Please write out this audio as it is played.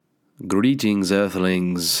Greetings,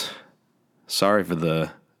 Earthlings. Sorry for the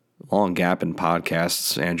long gap in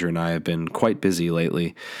podcasts. Andrew and I have been quite busy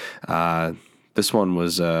lately. This one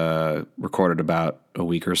was recorded about a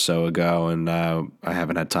week or so ago, and I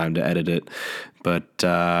haven't had time to edit it. But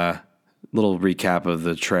little recap of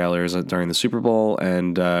the trailers during the Super Bowl,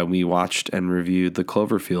 and we watched and reviewed the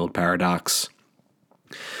Cloverfield Paradox.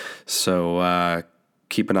 So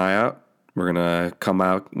keep an eye out. We're going to come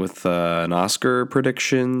out with an Oscar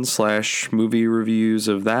prediction / movie reviews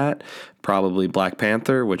of that. Probably Black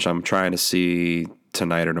Panther, which I'm trying to see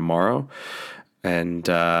tonight or tomorrow. And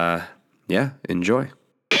yeah, enjoy.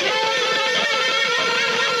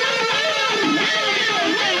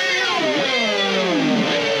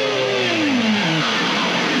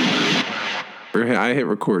 I hit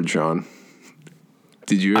record, Sean.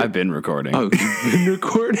 Did you? I've been recording. Oh, you've been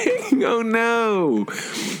recording? Oh no.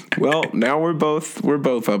 Well, now we're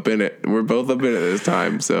both up in it. We're both up in it this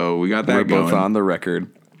time, so we got that We're going. both on the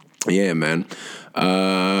record. Yeah, man.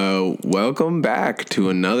 Welcome back to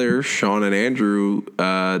another Sean and Andrew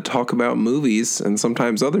talk about movies and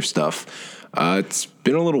sometimes other stuff. It's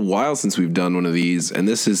been a little while since we've done one of these, and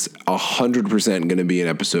this is 100% going to be an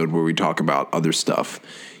episode where we talk about other stuff.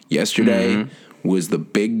 Yesterday was the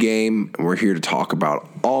big game, and we're here to talk about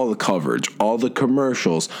all the coverage, all the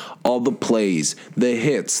commercials, all the plays, the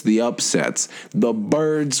hits, the upsets, the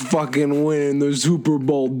Birds fucking winning the Super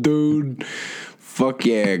Bowl, dude. Fuck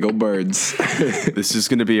yeah, go Birds. This is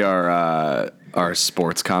going to be our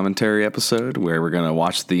sports commentary episode where we're going to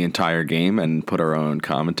watch the entire game and put our own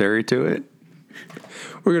commentary to it.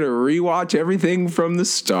 We're going to rewatch everything from the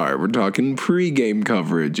start. We're talking pre-game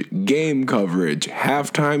coverage, game coverage,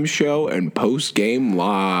 halftime show, and post-game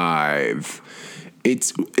live.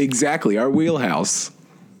 It's exactly our wheelhouse.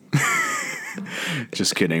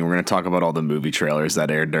 Just kidding. We're going to talk about all the movie trailers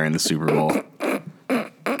that aired during the Super Bowl.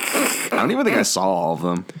 I don't even think I saw all of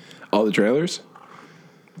them. All the trailers?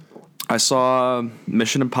 I saw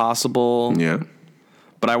Mission Impossible. Yeah.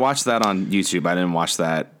 But I watched that on YouTube. I didn't watch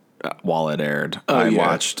that while it aired. I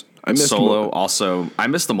watched missed Solo. them. Also, I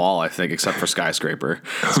missed them all, I think, except for Skyscraper.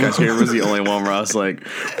 Skyscraper was the only one where I was like,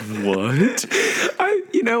 what?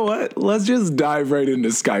 You know what? Let's just dive right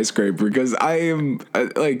into Skyscraper because I am a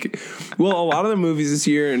lot of the movies this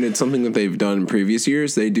year, and it's something that they've done in previous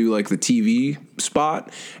years. They do like the TV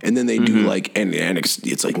spot, and then they do like, and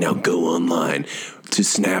it's like, now go online to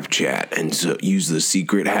Snapchat and so use the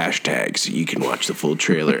secret hashtag so you can watch the full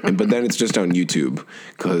trailer. But then it's just on YouTube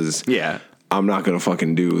because I'm not going to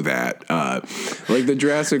fucking do that. Like the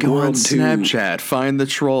Jurassic Go World on 2. Snapchat, find the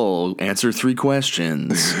troll, answer 3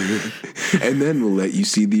 questions. And then we'll let you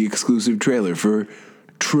see the exclusive trailer for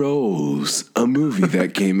Trolls, a movie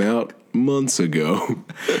that came out months ago.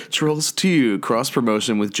 Trolls 2,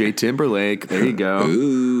 cross-promotion with Jay Timberlake. There you go.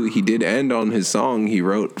 Ooh, he did end on his song he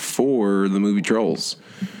wrote for the movie Trolls.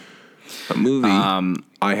 A movie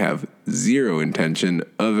I have zero intention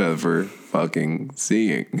of ever fucking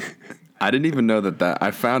seeing. I didn't even know that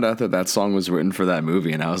I found out that song was written for that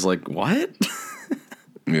movie, and I was like, what?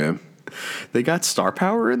 Yeah. They got star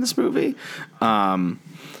power in this movie? They got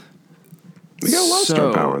a lot of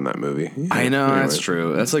star power in that movie. Yeah, I know, anyway. that's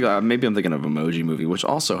true. That's like, maybe I'm thinking of Emoji Movie, which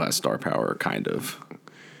also has star power, kind of.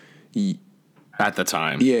 At the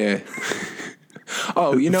time. Yeah.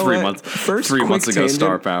 Oh, you know 3 what? months, First 3 months ago, tangent.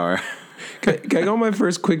 star power. Can I go on my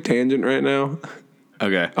first quick tangent right now?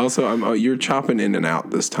 Okay. Also, you're chopping in and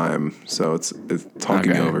out this time, so it's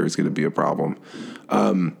talking over is going to be a problem.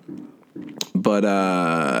 But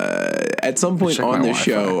at some point on the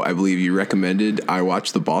show, I believe you recommended I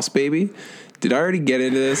watch The Boss Baby. Did I already get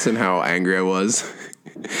into this and how angry I was?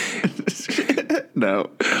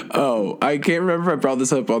 No. Oh, I can't remember if I brought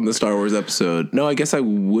this up on the Star Wars episode. No, I guess I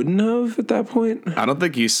wouldn't have at that point. I don't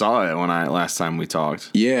think you saw it last time we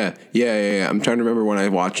talked. Yeah. I'm trying to remember when I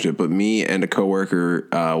watched it, but me and a coworker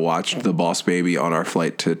watched The Boss Baby on our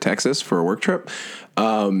flight to Texas for a work trip.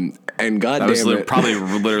 And goddamn it, probably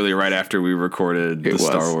literally right after we recorded the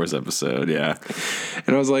Star Wars episode. Yeah.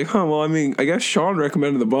 And I was like, well, I mean, I guess Sean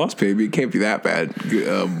recommended The Boss Baby. It can't be that bad.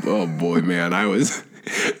 Oh boy, man, I was.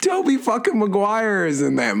 Toby fucking Maguire is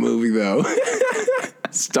in that movie though.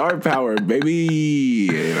 Star power, baby,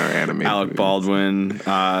 in our anime. Alec movies. Baldwin,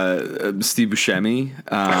 Steve Buscemi.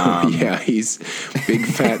 Yeah, he's big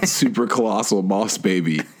fat super colossal boss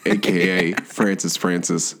baby, aka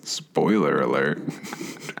Francis. Spoiler alert.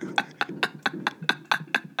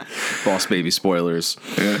 Boss Baby spoilers.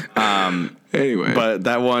 Yeah. Anyway, but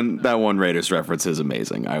that one Raiders reference is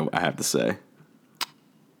amazing. I have to say.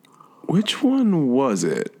 Which one was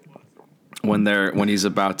it? When he's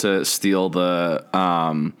about to steal the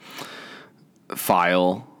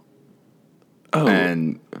file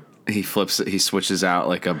and he flips it. He switches out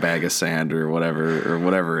like a bag of sand or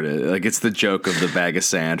whatever it is. Like it's the joke of the bag of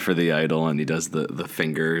sand for the idol, and he does the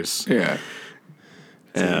fingers. Yeah.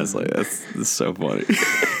 And I was like, that's so funny.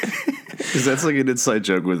 Because that's like an inside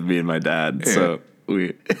joke with me and my dad. Yeah. So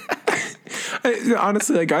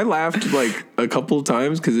honestly, like I laughed like a couple of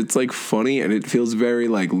times because it's like funny and it feels very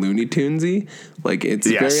like Looney Tunesy. Like it's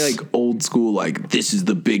very like old school. Like this is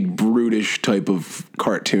the big brutish type of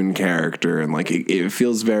cartoon character, and like it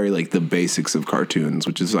feels very like the basics of cartoons,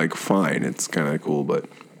 which is like fine. It's kind of cool, but.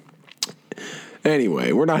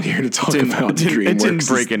 Anyway, we're not here to talk about DreamWorks. It didn't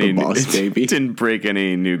break any. It didn't break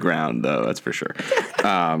any new ground, though. That's for sure.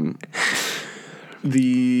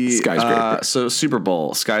 The Skyscraper. So Super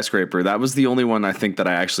Bowl Skyscraper. That was the only one I think that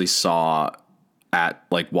I actually saw at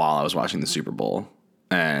like while I was watching the Super Bowl,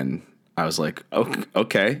 and I was like,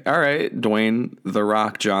 okay, all right, Dwayne the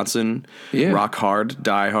Rock Johnson, Rock Hard,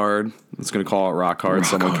 Die Hard. Let's gonna call it Rock Hard.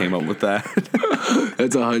 Someone came up with that.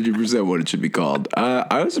 That's 100% what it should be called.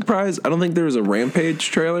 I was surprised. I don't think there was a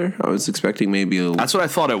Rampage trailer. I was expecting maybe a. That's what I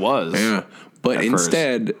thought it was. Yeah, but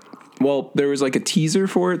instead. Well, there was like a teaser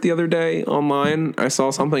for it the other day online. I saw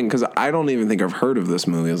something because I don't even think I've heard of this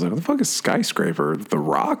movie. I was like, what the fuck is Skyscraper? The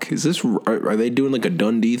Rock? Is this, are they doing like a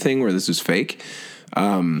Dundee thing where this is fake?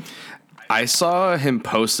 I saw him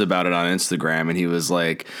post about it on Instagram, and he was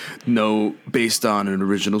like, no, based on an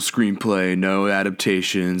original screenplay, no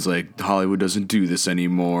adaptations. Like, Hollywood doesn't do this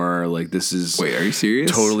anymore. Like, this is. Wait, are you serious?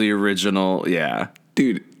 Totally original. Yeah.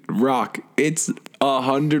 Dude, Rock, it's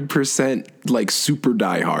 100% like super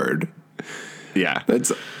Die Hard. Yeah.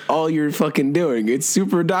 That's all you're fucking doing. It's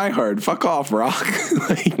super Die Hard. Fuck off, Rock.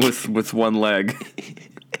 Like, with one leg.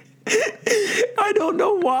 I don't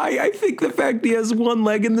know why. I think the fact he has one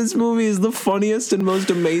leg in this movie is the funniest and most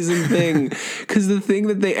amazing thing. Because the thing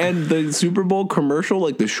that they end the Super Bowl commercial,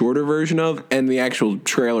 like the shorter version of, and the actual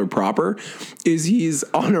trailer proper, is he's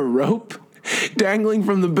on a rope dangling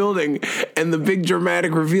from the building, and the big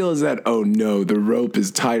dramatic reveal is that, oh no, the rope is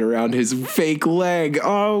tied around his fake leg.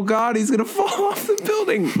 Oh god, he's gonna fall off the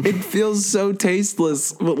building. It feels so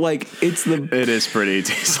tasteless, but like it is pretty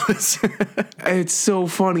tasteless. It's so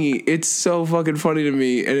funny. It's so fucking funny to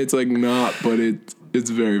me, and it's like not, but it's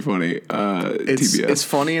very funny. TBS. It's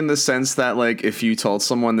funny in the sense that like if you told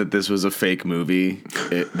someone that this was a fake movie,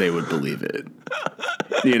 they would believe it.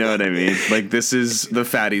 You know what I mean? Like this is the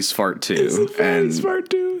Fatties Fart 2. It's the Fatties Fart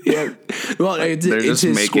 2. Yeah. Well, they're just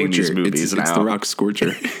making Scorcher. These movies now. It's the Rock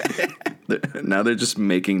Scorcher. Now they're just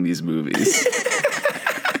making these movies.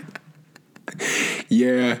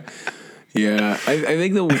 Yeah. Yeah, I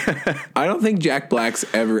think I don't think Jack Black's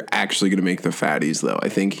ever actually going to make the Fatties though. I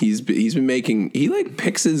think he's been making, he like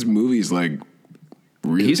picks his movies like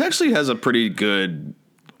really. He's actually has a pretty good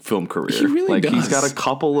film career. He really does. He's got a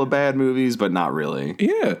couple of bad movies, but not really.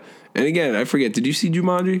 Yeah, and again, I forget. Did you see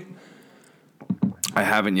Jumanji? I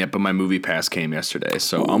haven't yet, but my movie pass came yesterday,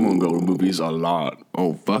 so I'm gonna go to movies a lot.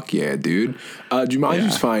 Oh fuck yeah, dude!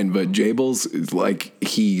 Jumanji's fine, but Jables is like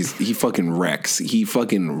he fucking wrecks. He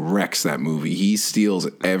fucking wrecks that movie. He steals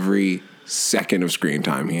every second of screen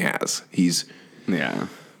time he has. He's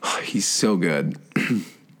so good.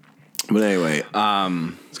 But anyway,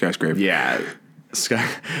 Skyscraper. Yeah.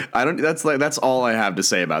 That's all I have to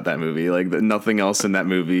say about that movie. Like nothing else in that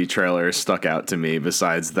movie trailer stuck out to me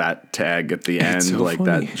besides that tag at the end, so like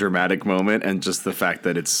funny. That dramatic moment, and just the fact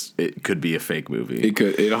that it could be a fake movie. It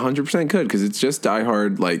 100% could, because it's just Die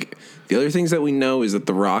Hard. Like the other things that we know is that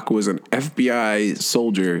The Rock was an FBI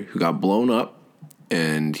soldier who got blown up,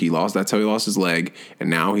 and that's how he lost his leg, and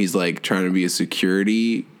now he's like trying to be a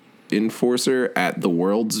security enforcer at the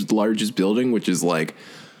world's largest building, which is like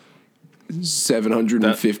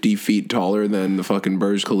 750 feet taller than the fucking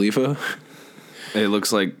Burj Khalifa. It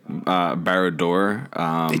looks like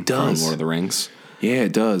Barad-dûr. It does. From Lord of the Rings. Yeah,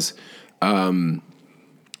 it does. But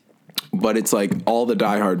it's like all the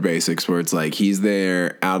Die Hard basics where it's like he's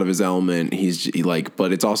there out of his element.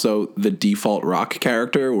 But it's also the default Rock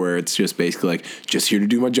character where it's just basically like, just here to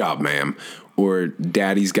do my job, ma'am. Or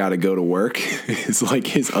Daddy's got to go to work is like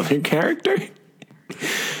his other character.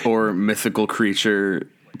 Or mythical creature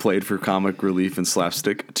played for comic relief and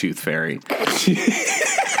slapstick, Tooth Fairy. I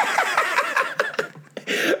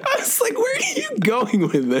was like, where are you going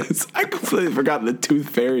with this? I completely forgot the Tooth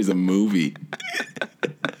Fairy's a movie.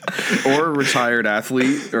 Or a retired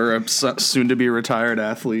athlete, or a soon-to-be retired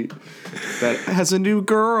athlete that has a new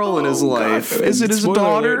girl in his life. God. Is it his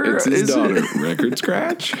daughter? It's his daughter. Record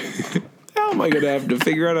scratch? How am I going to have to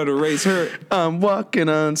figure out how to raise her? I'm walking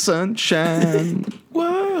on sunshine.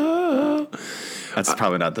 Whoa. That's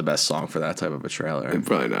probably not the best song for that type of a trailer.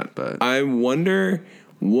 Probably not. But I wonder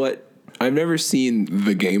what I've never seen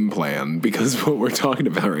The Game Plan, because what we're talking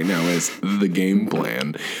about right now is The Game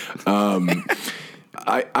Plan.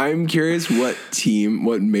 I'm curious what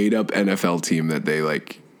made up NFL team that they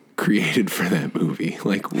like created for that movie.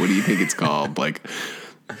 Like, what do you think it's called? Like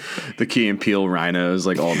the Key and Peele Rhinos,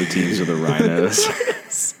 like all the teams are the Rhinos.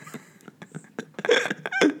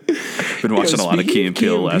 Been watching a lot of Key and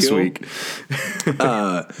Peele last week.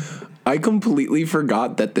 I completely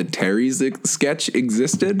forgot that the Terry's sketch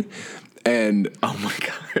existed. And oh my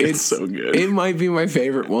God, it's so good. It might be my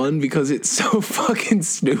favorite one because it's so fucking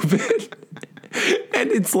stupid.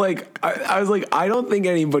 And it's like, I was like, I don't think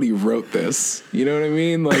anybody wrote this. You know what I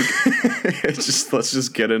mean? Like, let's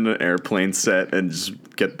just get in an airplane set and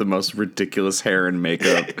just get the most ridiculous hair and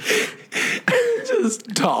makeup.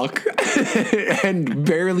 Just talk and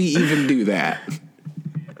barely even do that.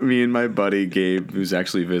 Me and my buddy Gabe, who's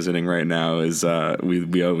actually visiting right now, is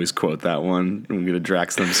we always quote that one. We get a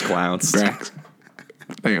Drax them sklouts. Drax.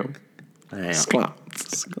 Damn.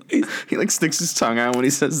 Sklouts. He like sticks his tongue out when he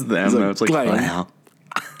says them. Like, it's like, wow.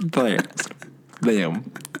 Damn.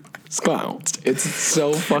 Sklouts. It's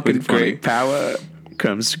so fucking With funny. Great power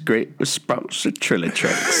comes great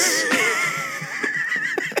responsibilities.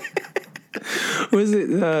 Was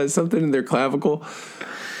it something in their clavicle?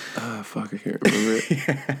 Fuck, I can't remember it.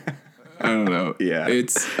 Yeah. I don't know. Yeah.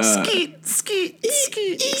 It's skeet.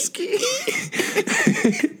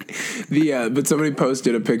 But somebody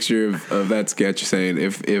posted a picture of that sketch saying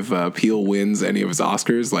if Peele wins any of his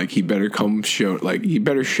Oscars, like he better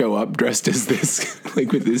show up dressed as this,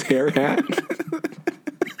 like with his hair hat.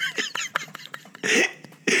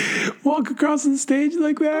 Walk across the stage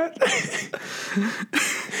like that.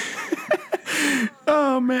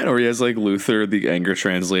 Oh man! Or he has like Luther, the anger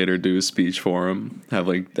translator, do a speech for him.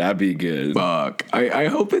 That'd be good. Fuck. I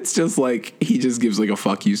hope it's just like he just gives like a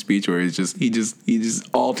fuck you speech where he just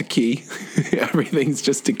all to Key. Everything's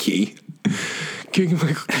just to Key. King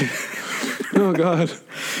Michael. Oh God.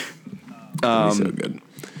 So good.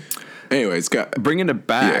 Anyways, bringing it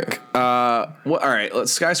back. Yeah. All right.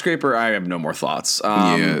 Let's Skyscraper. I have no more thoughts.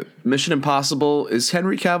 Mission Impossible. Is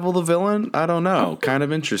Henry Cavill the villain? I don't know. Kind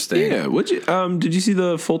of interesting. Yeah. Did you see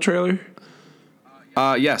the full trailer?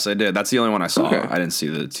 Yes, I did. That's the only one I saw. Okay. I didn't see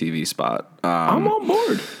the TV spot. I'm on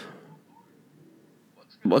board.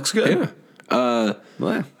 Looks good. Yeah.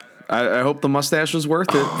 Well, I hope the mustache was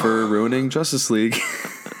worth it for ruining Justice League.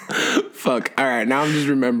 Fuck. All right. Now I'm just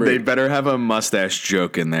remembering. They better have a mustache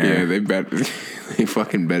joke in there. Yeah, they better. They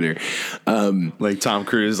fucking better. Like Tom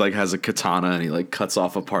Cruise has a katana and he cuts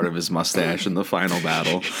off a part of his mustache in the final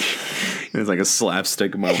battle. It's like a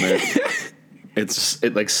slapstick moment. It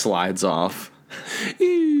slides off.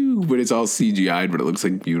 But it's all CGI'd, but it looks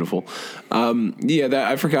like beautiful.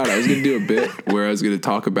 I forgot. I was going to do a bit where I was going to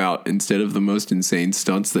talk about, instead of the most insane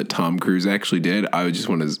stunts that Tom Cruise actually did, I would just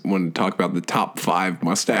want to talk about the top 5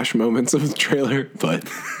 mustache moments of the trailer, but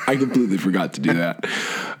I completely forgot to do that.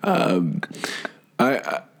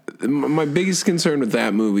 My biggest concern with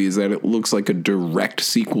that movie is that it looks like a direct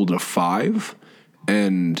sequel to 5,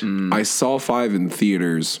 and I saw 5 in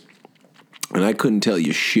theaters. And I couldn't tell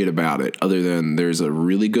you shit about it other than there's a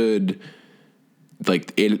really good,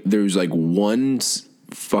 there's one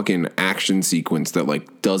fucking action sequence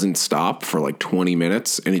that doesn't stop for 20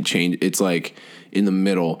 minutes, and it's in the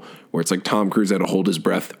middle where it's Tom Cruise had to hold his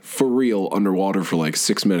breath for real underwater for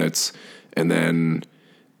 6 minutes, and then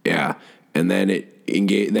then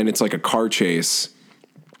it's like a car chase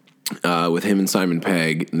with him and Simon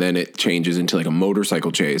Pegg, and then it changes into a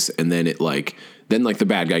motorcycle chase, and then then the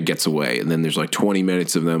bad guy gets away, and then there's 20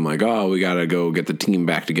 minutes of them we gotta go get the team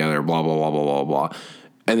back together, blah blah blah blah blah blah,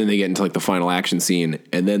 and then they get into the final action scene,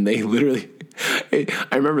 and then they literally, I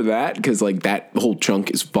remember that because that whole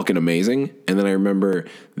chunk is fucking amazing, and then I remember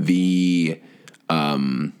they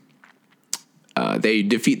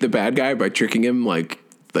defeat the bad guy by tricking him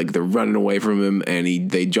they're running away from him, and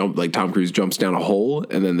they jump, Tom Cruise jumps down a hole,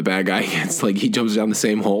 and then the bad guy gets he jumps down the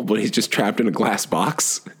same hole, but he's just trapped in a glass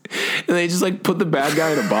box, and they just put the bad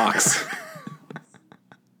guy in a box.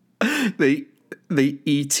 They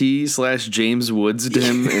E.T./James Woods'd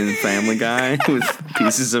him in Family Guy with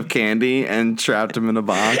pieces of candy and trapped him in a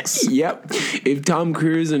box. Yep. If Tom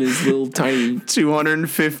Cruise and his little tiny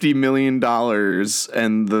 $250 million,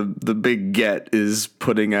 and the big get is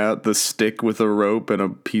putting out the stick with a rope and a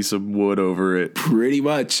piece of wood over it. Pretty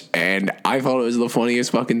much. And I thought it was the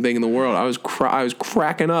funniest fucking thing in the world. I was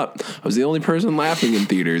cracking up. I was the only person laughing in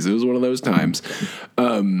theaters. It was one of those times.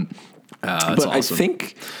 But awesome.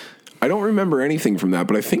 I don't remember anything from that,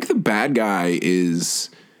 but I think the bad guy is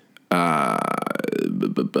in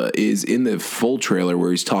the full trailer where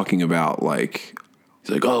he's talking about he's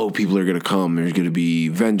like, oh, people are gonna come. There's gonna be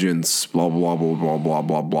vengeance. Blah blah blah blah blah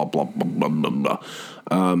blah blah blah blah blah blah.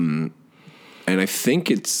 And I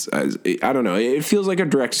think I don't know. It feels like a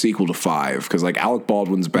direct sequel to 5 because like Alec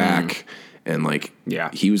Baldwin's back, and like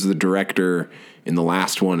he was the director in the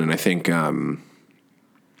last one, and I think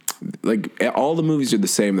like all the movies are the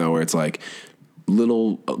same though, where it's like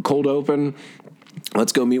little cold open.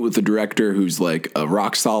 Let's go meet with the director who's like a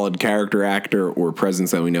rock solid character actor or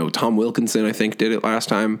presence that we know. Tom Wilkinson, I think, did it last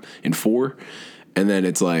time in 4. And then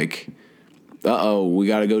it's like, we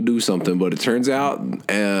got to go do something. But it turns out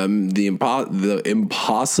the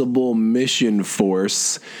Impossible Mission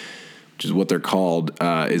Force, which is what they're called,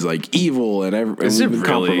 is like evil and we've been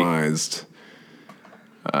compromised.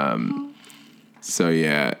 So,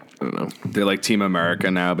 yeah, I don't know. They're like Team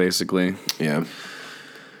America now, basically. Yeah.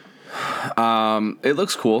 It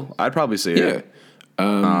looks cool. I'd probably see it.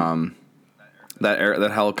 That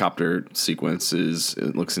helicopter sequence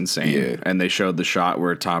it looks insane. Yeah. And they showed the shot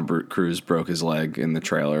where Tom Cruise broke his leg in the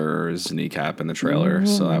trailer, or his kneecap in the trailer.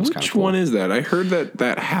 So that was kind of cool. Which one is that? I heard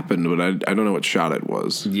that happened, but I don't know what shot it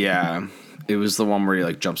was. Yeah. It was the one where he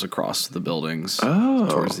like jumps across the buildings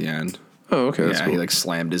towards the end. Oh, okay. That's cool. He like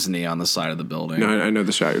slammed his knee on the side of the building. No, I know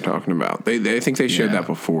the shot you're talking about. I think they showed that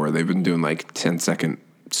before. They've been doing like 10-second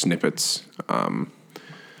snippets,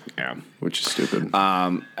 which is stupid.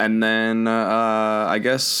 And then I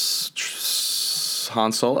guess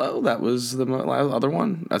Han Solo. That was the other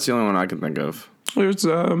one. That's the only one I can think of. There's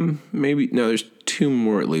there's 2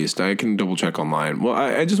 more at least. I can double check online. Well,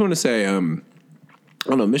 I just want to say, I don't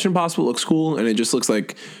know. Mission Impossible looks cool, and it just looks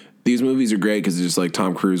like these movies are great because it's just like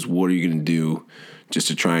Tom Cruise. What are you going to do just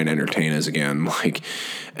to try and entertain us again? Like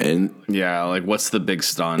what's the big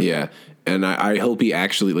stunt? Yeah. And I hope he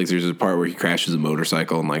actually, like, there's a part where he crashes a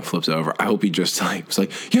motorcycle and, like, flips over. I hope he just, like, was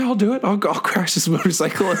like, yeah, I'll do it. I'll crash this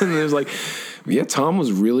motorcycle. And there's, like, yeah, Tom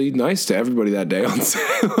was really nice to everybody that day on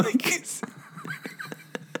set. Like,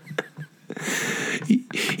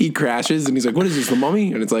 he crashes and he's like, what is this, the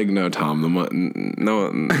mummy? And it's like, no, Tom, no.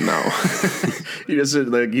 He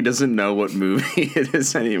doesn't know what movie it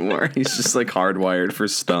is anymore. He's just, like, hardwired for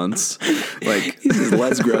stunts. Like, he's just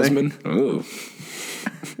Les Grossman. Oh.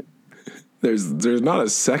 There's not a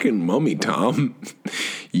second Mummy, Tom.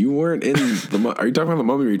 You weren't in the. Are you talking about the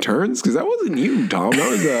Mummy Returns? Because that wasn't you, Tom. That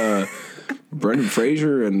was Brendan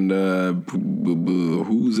Fraser and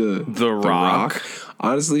who's The Rock.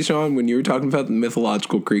 Honestly, Sean, when you were talking about the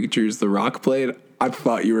mythological creatures The Rock played, I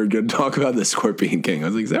thought you were going to talk about the Scorpion King. I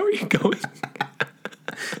was like, is that where you're going?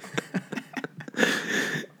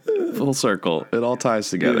 Full circle. It all ties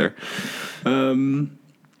together. Yeah.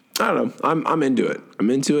 I don't know. I'm into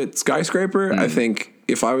it. Skyscraper, I think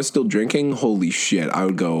if I was still drinking, holy shit, I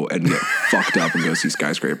would go and get fucked up and go see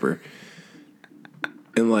Skyscraper.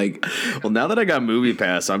 And like, well, now that I got Movie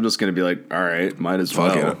Pass, I'm just gonna be like, all right, might as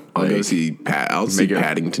well. Yeah. I'll go see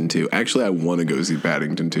Paddington 2. Actually, I want to go see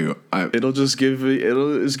Paddington 2. It'll just give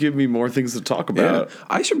me more things to talk about. Yeah,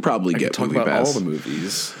 I should probably get talk Movie about Pass. all the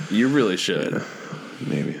movies. You really should. Yeah.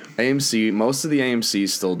 Maybe AMC, most of the AMCs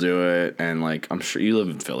still do it, and like I'm sure you live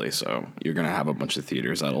in Philly, so you're gonna have a bunch of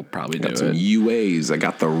theaters that'll probably do it. Some UAs. I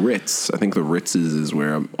got the Ritz. I think the Ritz's is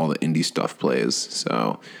where all the indie stuff plays.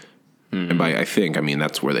 So, and by I mean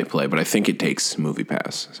that's where they play, but I think it takes Movie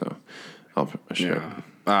Pass. So,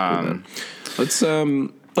 let's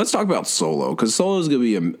talk about Solo because Solo is gonna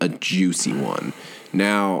be a juicy one.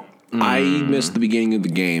 Now, I missed the beginning of the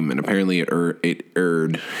game, and apparently it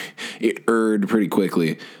erred pretty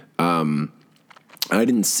quickly. I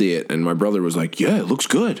didn't see it, and my brother was like, "Yeah, it looks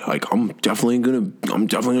good. Like, I'm definitely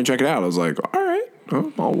gonna check it out." I was like, "All right,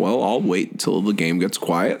 I'll wait until the game gets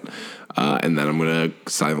quiet, and then I'm gonna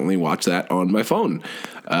silently watch that on my phone."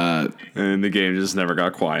 And the game just never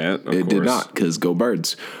got quiet. It did not, because go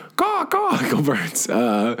birds, go birds.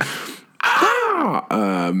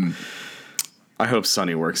 I hope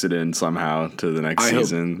Sony works it in somehow to the next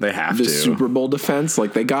season. They have to. The Super Bowl defense,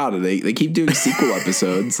 like they got it. They keep doing sequel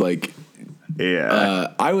episodes. Like, yeah.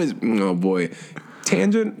 Oh boy,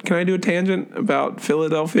 tangent. Can I do a tangent about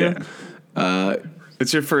Philadelphia? Yeah.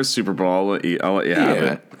 It's your first Super Bowl. I'll let you have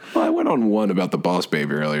it. Well, I went on one about the Boss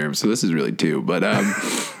Baby earlier, so this is really 2. But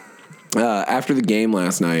after the game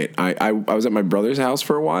last night, I was at my brother's house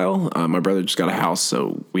for a while. My brother just got a house,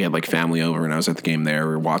 so we had like family over, and I was at the game there.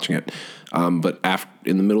 We were watching it. But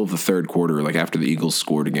in the middle of the third quarter, like after the Eagles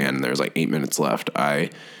scored again, and there was like 8 minutes left, I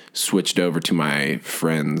switched over to my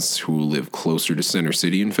friends who live closer to Center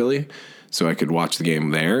City in Philly, so I could watch the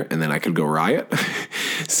game there, and then I could go riot.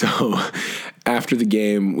 So after the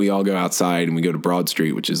game, we all go outside and we go to Broad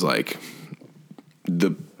Street, which is like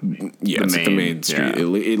the Yeah, it's at the main street. Yeah.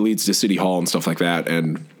 It leads to City Hall and stuff like that.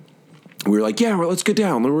 And we were like, yeah, well, let's get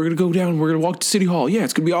down. We're going to go down. We're going to walk to City Hall. Yeah,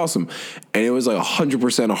 it's going to be awesome. And it was like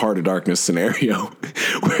 100% a Heart of Darkness scenario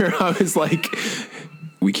where I was like,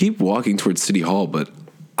 we keep walking towards City Hall, but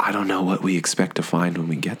I don't know what we expect to find when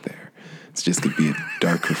we get there. It's just going to be a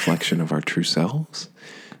dark reflection of our true selves.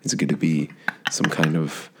 Is it going to be some kind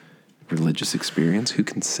of religious experience? Who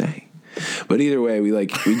can say? But either way, we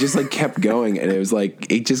just kept going, and it was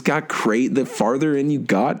like it just got the farther in you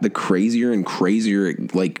got, the crazier and crazier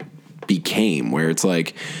it became. Where it's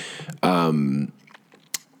like, so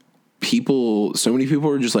many people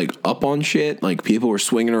were just like up on shit. Like people were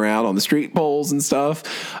swinging around on the street poles and stuff.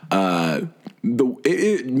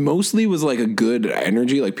 It mostly was like a good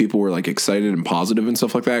energy. Like people were like excited and positive and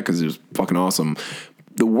stuff like that because it was fucking awesome.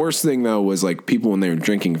 The worst thing though was like people when they were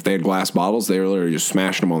drinking, if they had glass bottles, they were literally just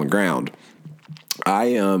smashing them on the ground. I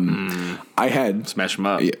had smash them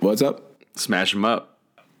up. Yeah, what's up? Smash them up.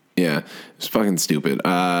 Yeah, it's fucking stupid.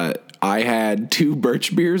 I had 2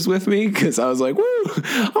 birch beers with me because I was like, woo,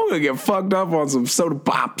 I'm going to get fucked up on some soda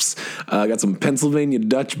pops. I got some Pennsylvania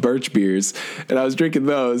Dutch birch beers, and I was drinking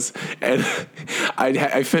those. And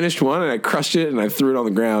I finished one, and I crushed it, and I threw it on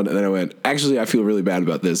the ground. And then I went, actually, I feel really bad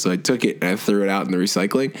about this. So I took it, and I threw it out in the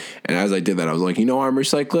recycling. And as I did that, I was like, you know why I'm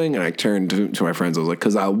recycling? And I turned to my friends. I was like,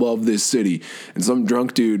 because I love this city. And some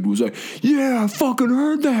drunk dude was like, yeah, I fucking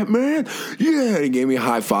heard that, man. Yeah. And he gave me a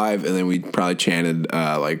high five, and then we probably chanted,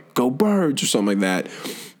 go Birds or something like that.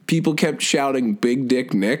 People kept shouting Big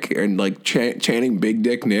Dick Nick and like chanting Big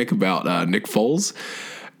Dick Nick about Nick Foles.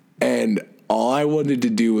 And all I wanted to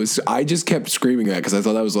do was I just kept screaming that because I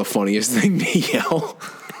thought that was the funniest thing to yell.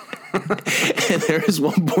 And there was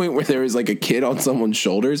one point where there was like a kid on someone's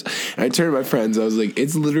shoulders, and I turned to my friends. I was like,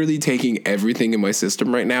 it's literally taking everything in my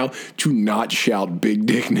system right now to not shout Big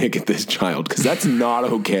Dick Nick at this child because that's not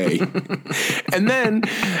okay. And then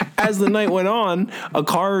as the night went on, a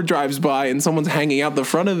car drives by and someone's hanging out the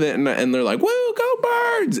front of it, and they're like, woo, go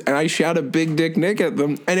Birds. And I shouted Big Dick Nick at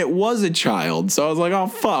them, and it was a child. So I was like, oh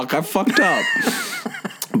fuck, I fucked up.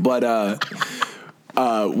 But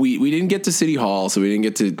we didn't get to City Hall, so we didn't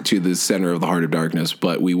get to the center of the Heart of Darkness,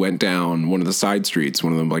 but we went down one of the side streets,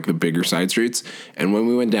 one of them like the bigger side streets. And when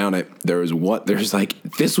we went down it, this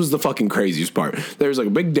was the fucking craziest part. There was like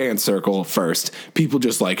a big dance circle first, people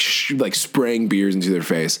just like spraying beers into their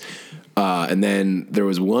face. And then there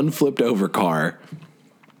was one flipped over car,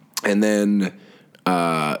 and then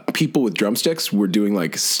people with drumsticks were doing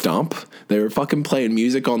like stomp. They were fucking playing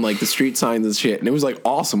music on like the street signs and shit, and it was like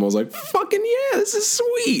awesome. I was like, fucking yeah, this is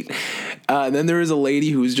sweet. And then there was a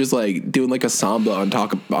lady who was just like doing like a samba on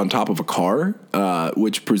top of a car,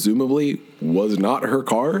 which presumably was not her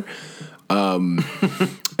car. And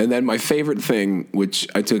then my favorite thing, which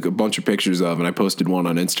I took a bunch of pictures of and I posted one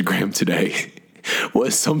on Instagram today,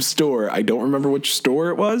 was some store. I don't remember which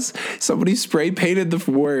store it was. Somebody spray painted the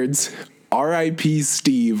words, R.I.P.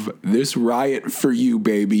 Steve, this riot for you,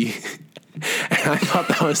 baby. And I thought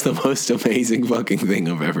that was the most amazing fucking thing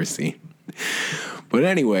I've ever seen. But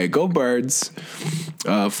anyway, go Birds.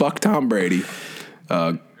 Fuck Tom Brady.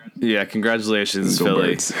 Yeah, congratulations, go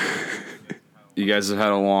Philly. Birds. You guys have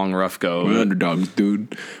had a long, rough go. We're underdogs,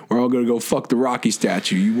 dude. We're all going to go fuck the Rocky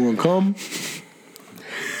statue. You want to come?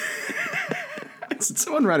 Did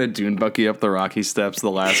someone ride a dune bucky up the Rocky steps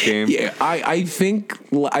the last game? Yeah, I think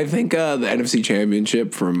the NFC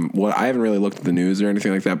Championship, from what I haven't really looked at the news or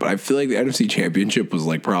anything like that, but I feel like the NFC Championship was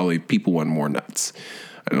like probably people went more nuts.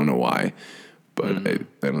 I don't know why, but I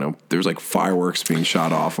don't know. There's like fireworks being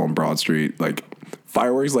shot off on Broad Street, like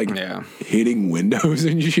fireworks hitting windows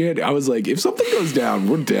and shit. I was like, if something goes down,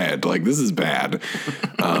 we're dead. Like this is bad.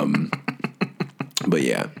 But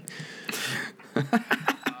yeah.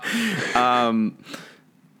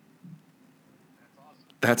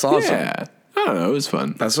 That's awesome. Yeah. I don't know. It was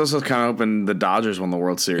fun. That's supposed to kind of open the Dodgers won the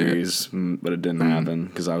World Series, but it didn't happen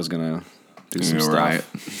because I was gonna do some stuff. Right.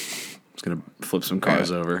 I was gonna flip some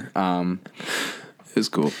cars over. It's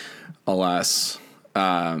cool. Alas,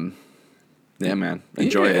 yeah, man,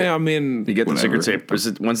 enjoy it. Yeah, I mean, you get whatever. The ticker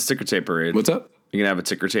tape. When's the ticker tape parade? What's up? You gonna have a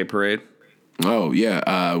ticker tape parade? Oh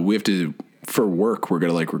yeah, we have to. For work, we're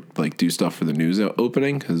gonna like do stuff for the news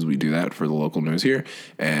opening because we do that for the local news here.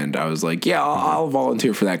 And I was like, yeah, I'll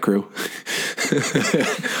volunteer for that crew.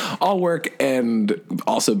 I'll work and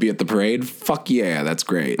also be at the parade. Fuck yeah, that's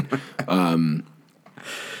great. I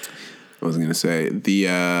was gonna say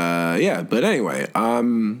yeah, but anyway,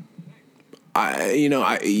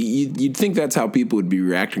 you'd think that's how people would be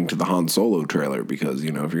reacting to the Han Solo trailer because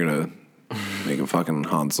if you're gonna make a fucking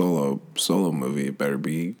Han Solo movie, it better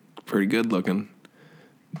be pretty good looking,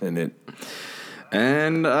 and it.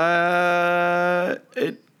 And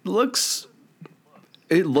it looks.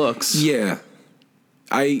 Yeah.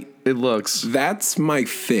 It looks. That's my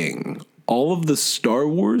thing. All of the Star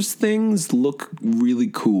Wars things look really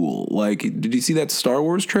cool. Like, did you see that Star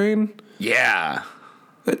Wars train? Yeah.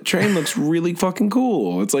 That train looks really fucking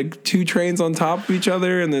cool. It's like two trains on top of each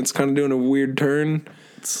other, and it's kind of doing a weird turn.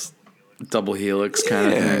 It's double helix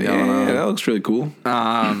kind of thing going on. Yeah, that looks really cool.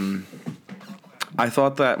 I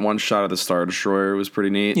thought that one shot of the Star Destroyer was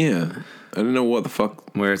pretty neat. Yeah. I didn't know what the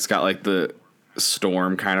fuck. Where it's got like the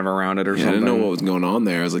storm kind of around it or something. I didn't know what was going on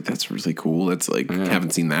there. I was like, that's really cool. That's like,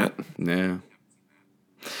 haven't seen that. Yeah.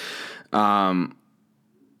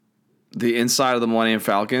 The inside of the Millennium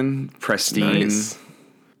Falcon, pristine. Nice.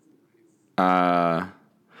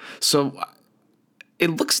 So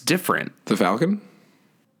it looks different. The Falcon?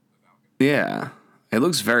 Yeah. It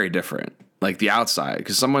looks very different. Like the outside,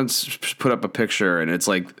 because someone's put up a picture and it's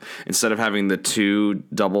like instead of having the two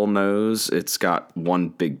double nose, it's got one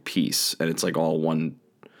big piece and it's like all one.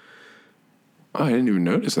 Oh, I didn't even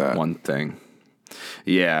notice that. One thing.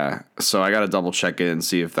 Yeah. So I got to double check it and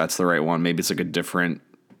see if that's the right one. Maybe it's like a different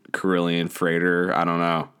Carillion freighter. I don't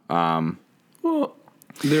know. Well,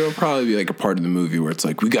 there'll probably be like a part of the movie where it's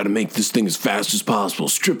like, we got to make this thing as fast as possible,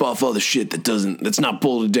 strip off all the shit that's not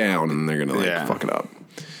bolted down, and they're gonna like fuck it up.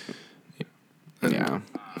 Yeah.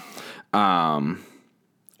 I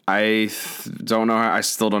don't know. I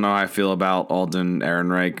still don't know how I feel about Alden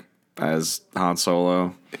Ehrenreich as Han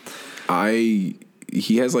Solo. He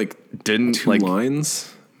has like two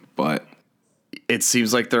lines, but it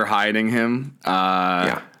seems like they're hiding him.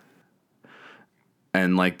 Yeah.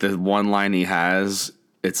 And like the one line he has,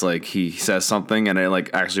 it's like he says something and it like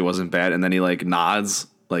actually wasn't bad, and then he like nods,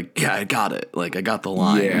 like, yeah, I got it. Like I got the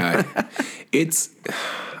line. Yeah. It's.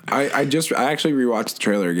 I actually rewatched the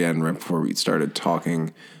trailer again right before we started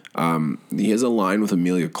talking. He has a line with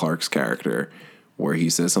Emilia Clarke's character where he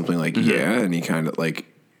says something like, yeah, and he kind of like,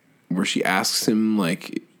 where she asks him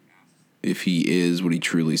like if he is what he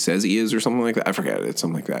truly says he is or something like that. I forget. It's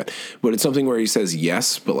something like that. But it's something where he says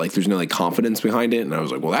yes, but like there's no like confidence behind it. And I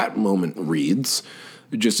was like, well, that moment reads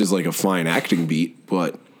just as like a fine acting beat,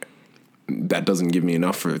 but that doesn't give me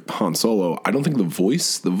enough for Han Solo. I don't think the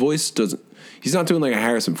voice doesn't. He's not doing like a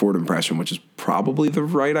Harrison Ford impression, which is probably the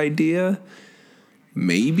right idea.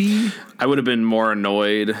 Maybe. I would have been more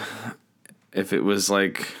annoyed if it was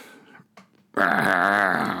like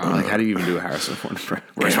how do you even do a Harrison Ford impression?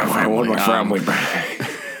 Where's my family?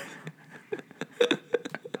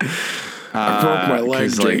 I broke my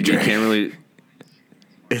leg, like, you can't really.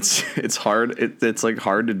 It's hard. It's like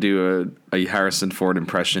hard to do a Harrison Ford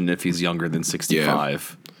impression if he's younger than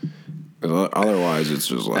 65. Yeah. Otherwise, it's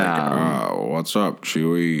just like, what's up,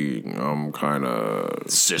 Chewie? I'm kind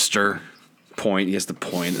of sister. Point. He has to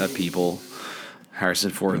point at people.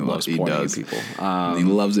 Harrison Ford loves pointing at people. He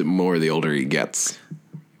loves it more the older he gets.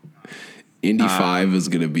 Indy 5 is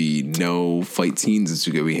going to be no fight scenes. It's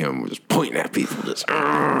going to be him just pointing at people. Just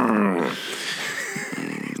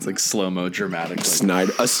it's like slow-mo dramatic. A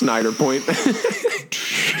Snyder point.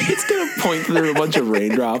 It's going to point through a bunch of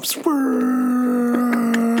raindrops.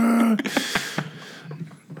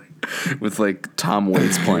 With like Tom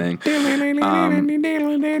Waits playing. Point.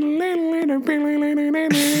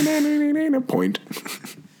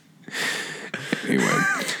 Anyway.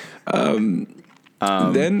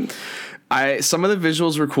 Then some of the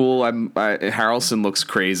visuals were cool. Harrelson looks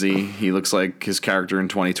crazy. He looks like his character in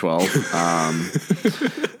 2012.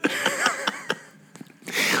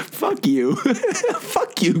 Fuck you.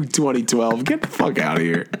 Fuck you, 2012. Get the fuck out of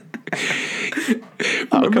here.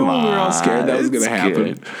 Remember when we were all scared that was going to happen?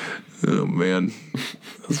 Good. Oh, man.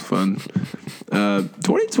 That was fun.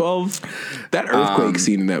 2012, that earthquake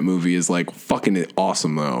scene in that movie is like fucking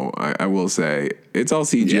awesome, though. I will say. It's all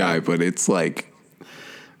CGI, but it's like,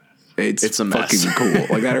 it's a fucking mess. Cool.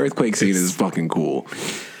 Like, that earthquake scene is fucking cool.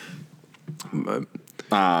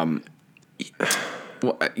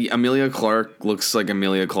 Well, Emilia Clarke looks like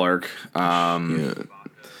Emilia Clarke.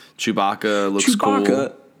 Chewbacca looks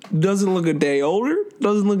cool. Doesn't look a day older,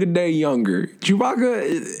 doesn't look a day younger.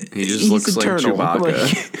 Chewbacca, he just looks eternal. Like Chewbacca.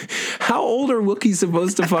 Like, how old are Wookiees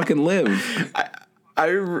supposed to fucking live? I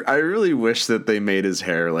really wish that they made his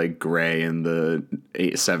hair like gray in the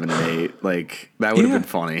 7 and 8. Like that would have been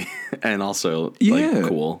funny and also like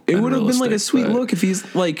cool. It would have been like a sweet look if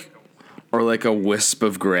he's like, or like a wisp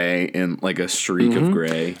of gray and like a streak of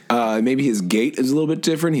gray. Maybe his gait is a little bit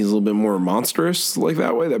different. He's a little bit more monstrous like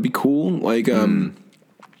that way. That'd be cool. Like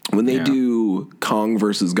when they do Kong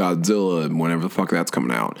versus Godzilla, whenever the fuck that's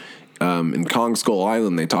coming out, in Kong Skull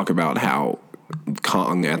Island, they talk about how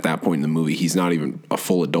Kong at that point in the movie, he's not even a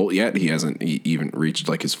full adult yet. He hasn't even reached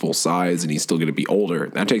like his full size, and he's still going to be older.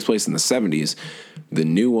 That takes place in the 70s. The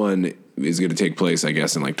new one is going to take place, I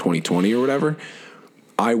guess, in like 2020 or whatever.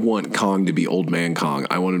 I want Kong to be old man Kong.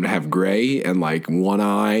 I want him to have gray and like one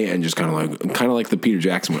eye and just kind of like the Peter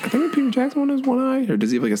Jackson one. I think the Peter Jackson one has one eye, or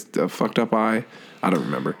does he have like a fucked up eye? I don't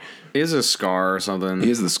remember. He has a scar or something. He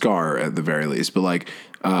has the scar at the very least, but like,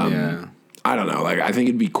 Yeah. I don't know. Like, I think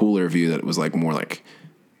it'd be cooler if it was like more like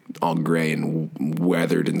all gray and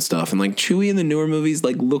weathered and stuff. And like Chewie in the newer movies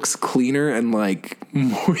like looks cleaner and like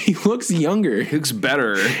more, he looks younger. He looks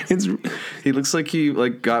better. It's He looks like he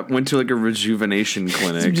like went to like a rejuvenation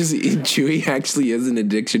clinic. just Chewie actually has an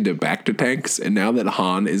addiction to Bacta tanks, and now that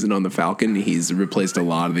Han isn't on the Falcon, he's replaced a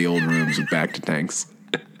lot of the old rooms with Bacta tanks.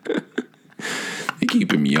 They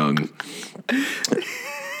keep him young.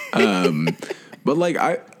 But like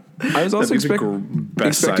I was also expecting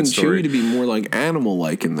Chewie to be more like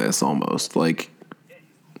animal-like in this, almost like.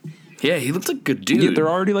 Yeah, he looks like a good dude. Yeah, they're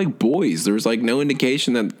already like boys. There was like no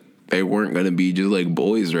indication that they weren't going to be just like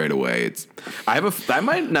boys right away. I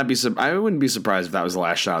might not be. I wouldn't be surprised if that was the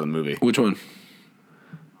last shot of the movie. Which one?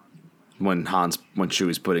 When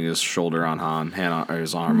Chewie's putting his shoulder on or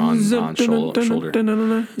his arm on Han's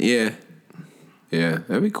shoulder. Yeah,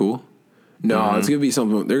 that'd be cool. No, it's gonna be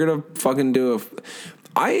something. They're gonna fucking do a.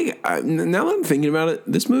 I now that I'm thinking about it,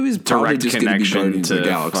 this movie's probably Direct just gonna be Guardians of the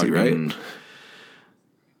Galaxy, fucking,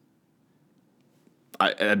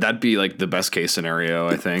 right? That'd be like the best case scenario,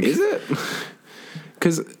 I think. Is it?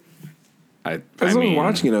 Because as I was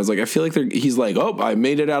watching it, I was like, I feel like he's like, oh, I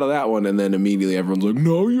made it out of that one, and then immediately everyone's like,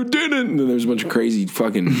 no, you didn't, and then there's a bunch of crazy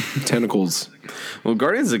fucking tentacles. Well,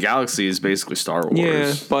 Guardians of the Galaxy is basically Star Wars.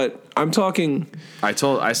 Yeah, but I'm talking. I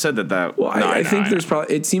said that. Well, I think there's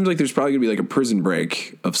probably. It seems like there's probably gonna be like a prison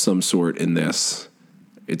break of some sort in this.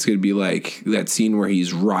 It's gonna be like that scene where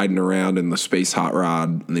he's riding around in the space hot rod,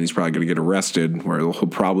 and then he's probably gonna get arrested, where he'll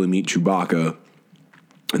probably meet Chewbacca,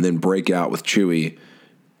 and then break out with Chewie.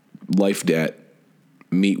 Life debt,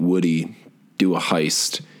 meet Woody, do a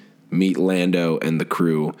heist, meet Lando and the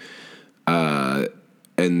crew, and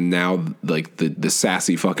now like the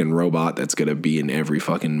sassy fucking robot that's gonna be in every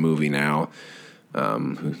fucking movie now.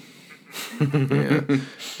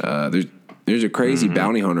 There's a crazy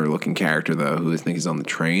bounty hunter looking character though, who I think is on the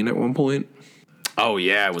train at one point. Oh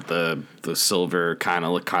yeah, with the silver kind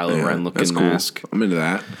of Kylo Ren looking cool. mask. I'm into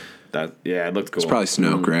that. It looked cool. It's probably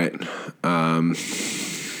Snoke, right?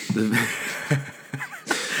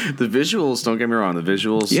 The visuals, don't get me wrong, the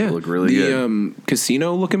visuals look really good. The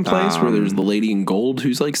casino looking place where there's the lady in gold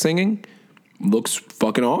who's like singing looks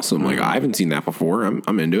fucking awesome. Like I haven't seen that before.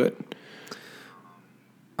 I'm into it.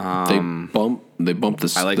 They bump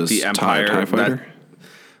this. I like this the Empire TIE fighter.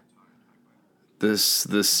 The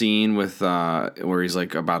scene with where he's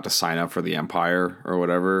like about to sign up for the Empire or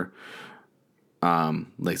whatever.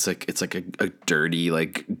 Like it's like a dirty,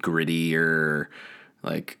 like gritty, or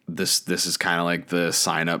like this is kind of like the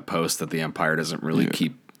sign up post that the Empire doesn't really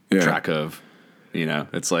keep track of. You know,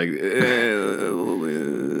 it's like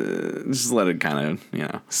just let it kind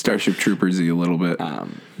of Starship Troopers-y a little bit.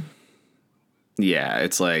 Yeah,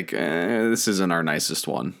 it's like this isn't our nicest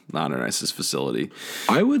one, not our nicest facility.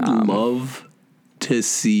 I would love to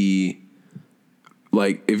see,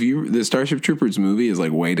 like, the Starship Troopers movie is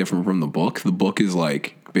like way different from the book. The book is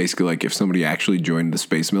like basically like if somebody actually joined the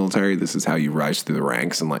space military, this is how you rise through the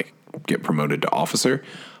ranks and like get promoted to officer.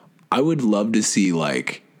 I would love to see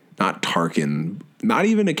like not Tarkin, not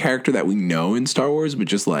even a character that we know in Star Wars, but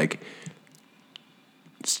just like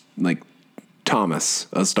Thomas,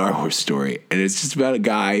 a Star Wars story. And it's just about a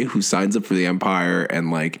guy who signs up for the Empire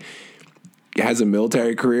and like has a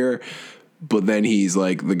military career, but then he's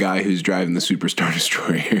like the guy who's driving the Superstar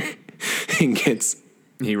Destroyer and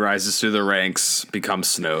he rises through the ranks, becomes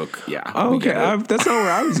Snoke. Yeah. Oh, okay. That's not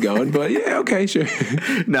where I was going, but yeah, okay, sure.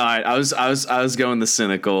 No, I was going the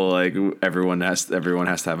cynical, like everyone has to have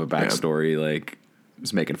a backstory, like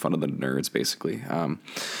just making fun of the nerds basically.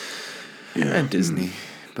 And Disney.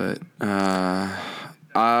 But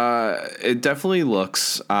it definitely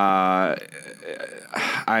looks. I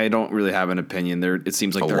don't really have an opinion. It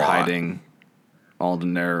seems like they're hiding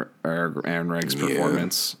Alden Ehrenreich's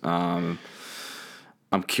performance.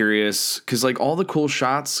 I'm curious because like all the cool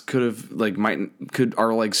shots are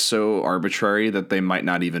like so arbitrary that they might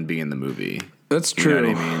not even be in the movie. That's true, you know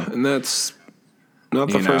what I mean? And that's not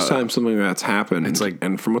the first time something that's happened. It's like,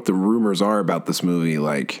 and from what the rumors are about this movie,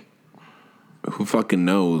 like, who fucking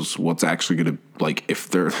knows what's actually gonna like if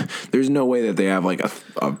there's no way that they have like a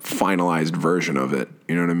finalized version of it.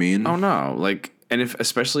 You know what I mean? Oh no, like And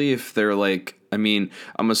especially if they're like, I mean,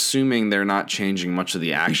 I'm assuming they're not changing much of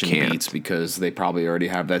the action beats because they probably already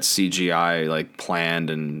have that CGI like planned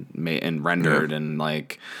and rendered and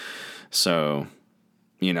like, so,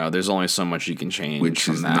 you know, there's only so much you can change, which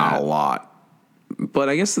from is that. not a lot. But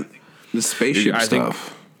I guess the spaceship stuff.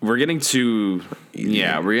 Think we're getting to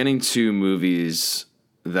we're getting to movies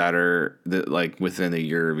that are like within a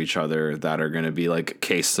year of each other that are going to be like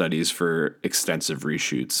case studies for extensive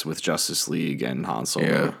reshoots with Justice League and Han Solo.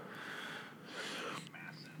 Yeah.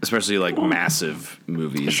 Especially like massive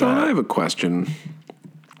movies. Sean, I have a question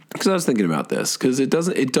because I was thinking about this because it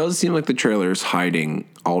does seem like the trailer is hiding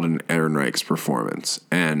Alden Ehrenreich's performance,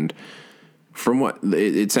 and from what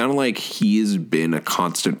it sounded like, he's been a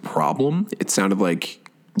constant problem. It sounded like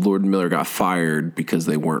Lord and Miller got fired because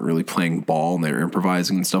they weren't really playing ball and they were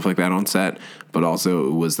improvising and stuff like that on set. But also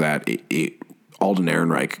it was that Alden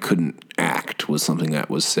Ehrenreich couldn't act was something that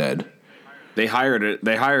was said. They hired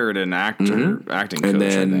an acting coach, and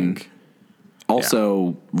then, I think.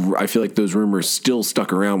 Also, I feel like those rumors still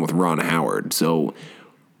stuck around with Ron Howard. So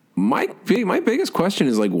my biggest question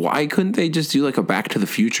is like, why couldn't they just do like a Back to the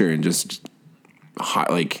Future and just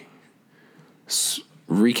like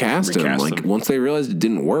recast him? Like once they realized it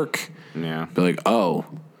didn't work, be like, oh,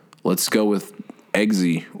 let's go with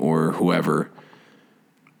Eggsy or whoever.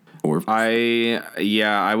 Or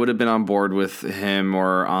I would have been on board with him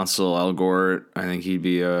or Ansel Elgort. I think he'd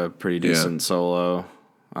be a pretty decent Solo.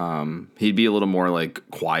 He'd be a little more like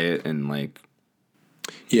quiet and like,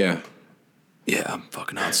 I'm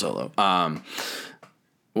fucking Han Solo.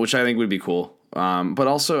 Which I think would be cool. But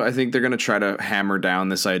also I think they're going to try to hammer down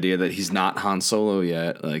this idea that he's not Han Solo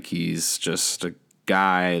yet. Like he's just a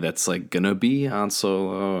guy that's like going to be Han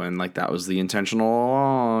Solo. And like that was the intention all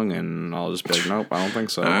along. And I'll just be like, nope, I don't think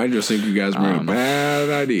so. I just think you guys made a bad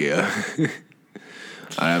idea.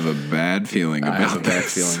 I have a bad feeling about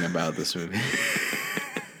this movie.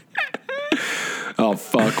 Oh,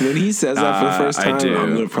 fuck. When he says that for the first time,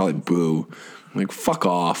 I'm going to probably boo. I'm like, fuck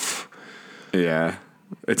off. Yeah.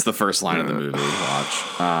 It's the first line of the movie. Watch.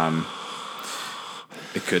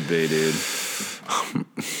 It could be, dude.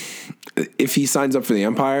 If he signs up for the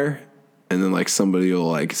Empire and then like somebody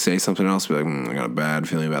will like say something else, be like, I got a bad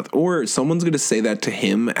feeling about that. Or someone's going to say that to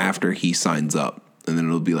him after he signs up. And then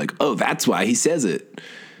it'll be like, oh, that's why he says it.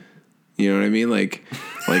 You know what I mean? Like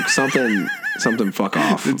something fuck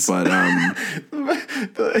off. But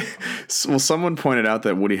well, someone pointed out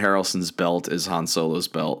that Woody Harrelson's belt is Han Solo's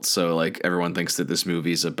belt, so like everyone thinks that this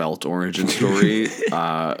movie is a belt origin story.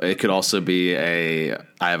 It could also be I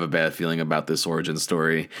have a bad feeling about this origin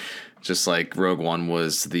story, just like Rogue One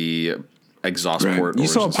was the exhaust port. You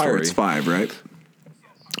saw Pirates 5, right?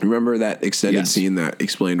 Remember that extended scene that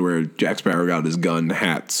explained where Jack Sparrow got his gun,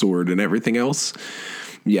 hat, sword, and everything else?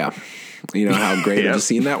 Yeah. You know how great of a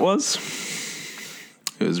scene that was?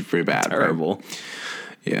 It was pretty bad. Terrible.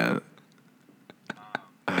 Right?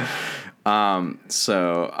 Yeah.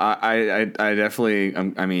 So I definitely,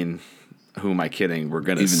 I mean, who am I kidding? We're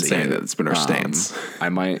going to see say that it's been our stance. I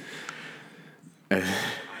might,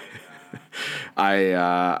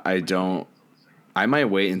 I might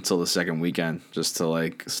wait until the second weekend just to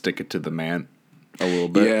like stick it to the man a little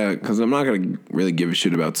bit. Yeah, because I'm not going to really give a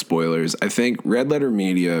shit about spoilers. I think Red Letter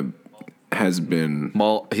Media has been...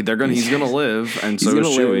 Well, he's going to live, and so is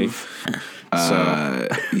Chewie.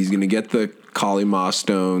 He's going to get the Kali Ma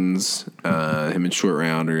stones. Him and Short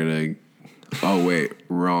Round are going to... Oh, wait.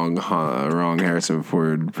 Wrong Harrison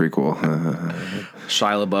Ford prequel.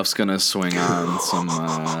 Shia LaBeouf's going to swing on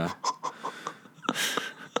some...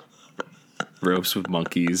 ropes with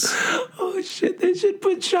monkeys. Oh shit! They should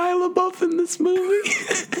put Shia LaBeouf in this movie.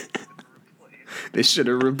 They should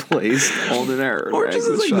have replaced Alden Ehrenreich or just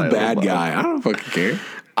like Shia the bad LaBeouf. guy. I don't fucking care.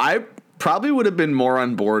 I probably would have been more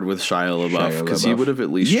on board with Shia LaBeouf because he would have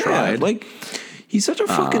at least tried. Like he's such a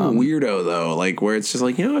fucking weirdo though. Like where it's just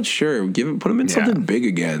like, you know what? Sure, put him in something big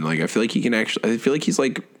again. Like I feel like he can actually. I feel like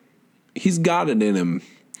he's got it in him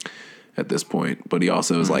at this point, but he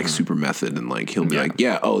also is like super method and like he'll be like,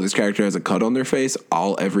 this character has a cut on their face.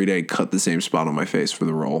 I'll every day cut the same spot on my face for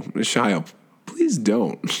the role. Shia, please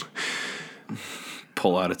don't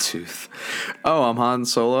pull out a tooth. Oh, I'm Han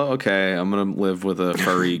Solo. Okay, I'm gonna live with a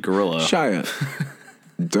furry gorilla. Shia,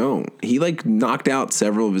 don't. He like knocked out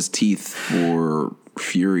several of his teeth for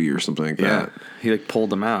Fury or something like that. He like pulled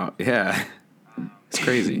them out. Yeah, it's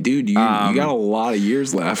crazy, dude. You got a lot of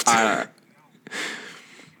years left. I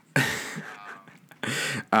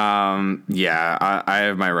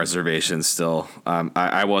have my reservations still.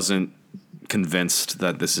 I wasn't convinced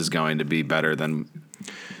that this is going to be better than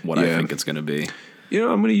what I think it's going to be. You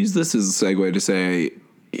know, I'm going to use this as a segue to say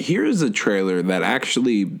here's a trailer that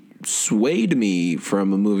actually swayed me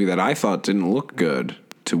from a movie that I thought didn't look good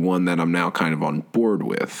to one that I'm now kind of on board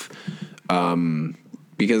with.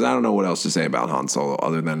 Because I don't know what else to say about Han Solo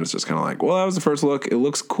other than it's just kind of like, well, that was the first look. It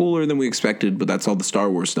looks cooler than we expected, but that's all the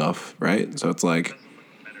Star Wars stuff, right? So it's like...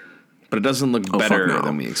 But it doesn't look better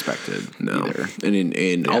than we expected either. And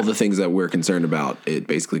in all the things that we're concerned about, it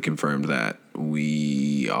basically confirmed that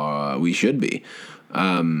we should be.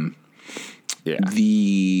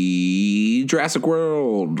 The Jurassic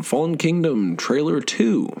World Fallen Kingdom trailer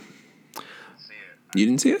 2. You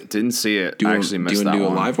didn't see it? Didn't see it. I actually missed that one. Do you want to do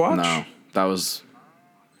a live watch? No. That was...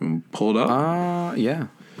 Pull it up? Yeah.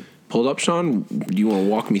 Pull it up, Sean. Do you want to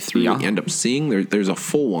walk me through what you end up seeing? there's a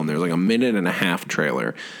full one. There's like a minute and a half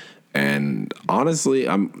trailer. And honestly,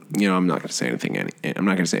 I'm not going to say anything. I'm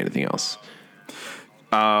not going to say anything else.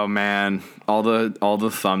 Oh man, all the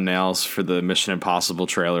thumbnails for the Mission Impossible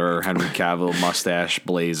trailer are Henry Cavill, mustache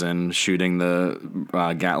blazing, shooting the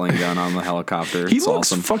Gatling gun on the helicopter. He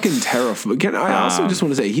looks awesome. Fucking terrifying. Again, I also just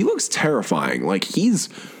want to say he looks terrifying. Like he's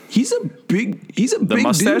a big the big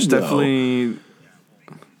mustache dude, definitely.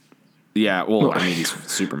 Yeah, well, I mean he's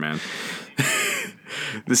Superman.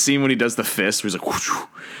 The scene when he does the fist, where he's like, whoosh,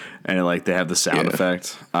 and like they have the sound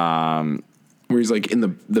effect. Where he's like in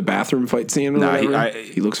the bathroom fight scene or whatever.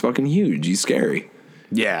 He looks fucking huge. He's scary.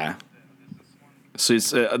 Yeah. So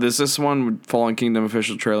it's there's this one, Fallen Kingdom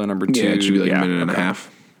official trailer number 2. Yeah, it should be like a minute and a half.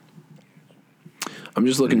 I'm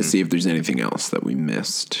just looking to see if there's anything else that we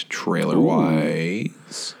missed trailer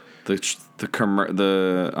wise. The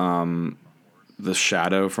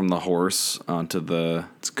shadow from the horse onto the.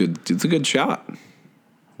 It's good. It's a good shot.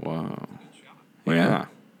 Wow. Yeah.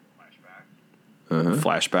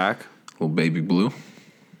 Flashback. Little baby blue,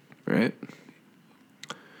 right?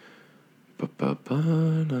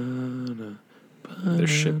 They're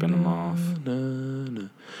shipping them off.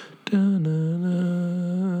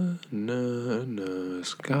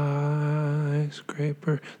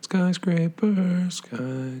 Skyscraper, skyscraper,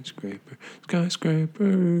 skyscraper,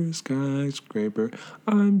 skyscraper, skyscraper.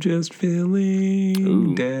 I'm just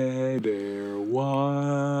feeling dead air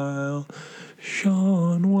while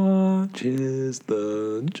Sean watches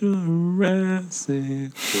the Jurassic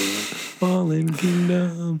World Fallen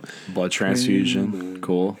Kingdom. Blood transfusion.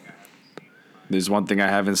 Cool. There's one thing I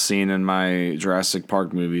haven't seen in my Jurassic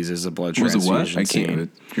Park movies is a blood transfusion. Was it what? I can't.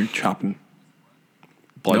 You're chopping.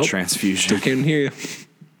 Blood transfusion. Still can't hear you.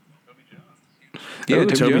 Yeah,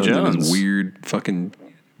 Toby Jones. This weird fucking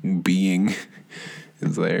being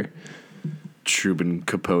is there. Truman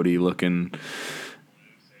Capote looking.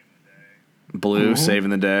 Blue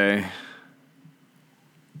saving the day.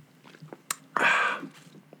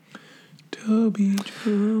 Toby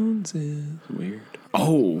Jones is weird.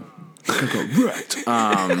 Oh. Correct.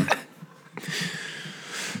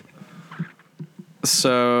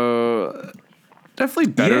 So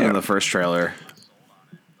definitely better than the first trailer.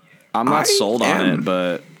 I'm not sold on it,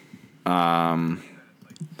 but I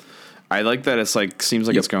like that it's like seems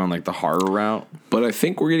like it's going like the horror route. But I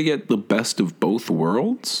think we're gonna get the best of both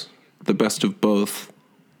worlds. The best of both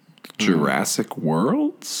Jurassic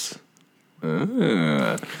Worlds.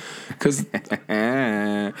 Because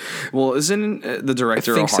well, isn't the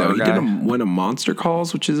director a horror guy? He did When a Monster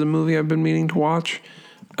Calls, which is a movie I've been meaning to watch,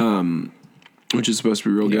 which is supposed to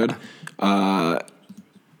be real good. And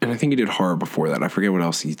I think he did horror before that. I forget what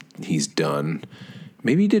else he's done.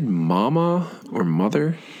 Maybe he did Mama or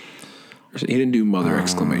Mother. He didn't do Mother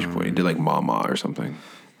exclamation point. He did like Mama or something.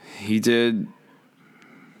 He did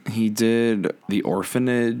The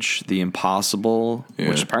Orphanage, The Impossible,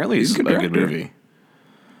 which apparently is a good movie.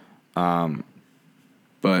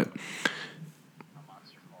 But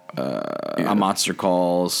A Monster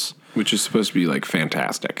Calls, which is supposed to be like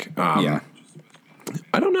fantastic. I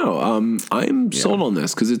don't know. I'm sold on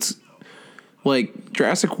this because it's like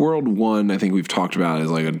Jurassic World 1. I think we've talked about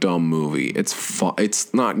is like a dumb movie. It's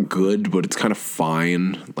it's not good, but it's kind of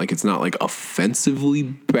fine. Like it's not like offensively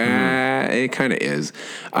bad. It kind of is.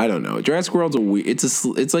 I don't know. Jurassic World's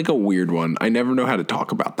it's like a weird one. I never know how to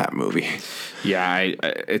talk about that movie. Yeah,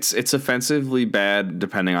 it's offensively bad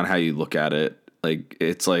depending on how you look at it. Like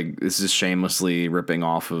it's like this is shamelessly ripping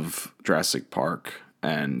off of Jurassic Park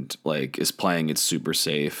and like is playing it super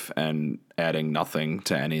safe and adding nothing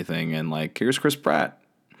to anything. And like here's Chris Pratt.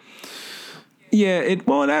 Yeah, it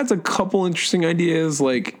adds a couple interesting ideas.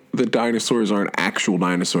 Like the dinosaurs aren't actual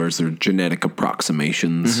dinosaurs; they're genetic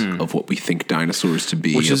approximations of what we think dinosaurs to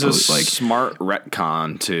be. Which is a smart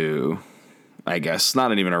retcon too. I guess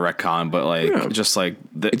not even a retcon, but like just like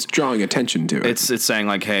it's drawing attention to it. It's saying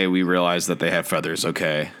like, hey, we realize that they have feathers.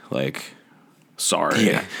 Okay, like sorry.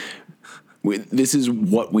 Yeah. this is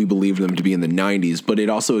what we believe them to be in the 90s, but it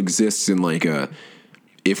also exists in like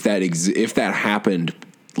if that happened,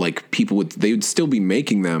 like they would still be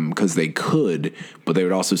making them because they could, but they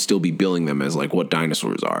would also still be billing them as like what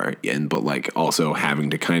dinosaurs are, but like also having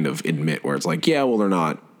to kind of admit where it's like, yeah, well, they're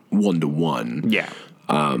not 1-to-1. Yeah.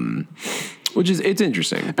 Which is, it's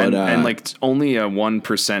interesting, but and like only a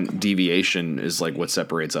 1% deviation is like what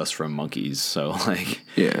separates us from monkeys. So like,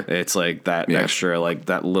 yeah, it's like that extra, like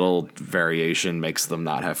that little variation makes them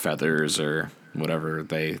not have feathers or whatever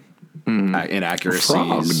they inaccuracies.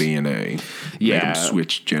 Frog DNA. Yeah, made them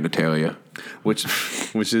switch genitalia, which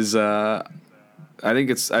is I think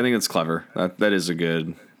it's clever. That is a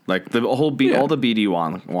good, like the whole all the BD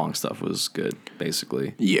Wong stuff was good,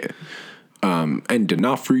 basically. Yeah. And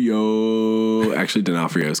D'Onofrio, actually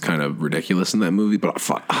D'Onofrio is kind of ridiculous in that movie, but I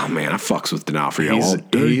fucks with D'Onofrio all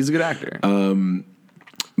day. He's a good actor.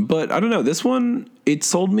 But I don't know, this one, it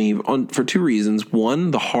sold me for two reasons. One,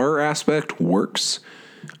 the horror aspect works.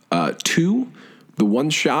 Two, the one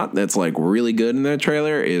shot that's like really good in that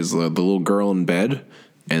trailer is the little girl in bed.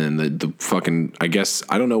 And then the fucking, I guess,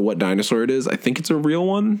 I don't know what dinosaur it is. I think it's a real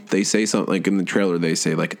one. They say something, like in the trailer, they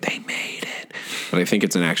say like, they made it. But I think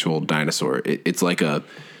it's an actual dinosaur. It's like a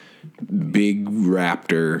big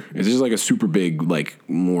raptor. It's just like a super big, like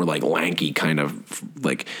more like lanky kind of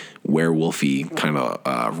like werewolfy kind of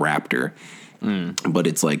raptor. But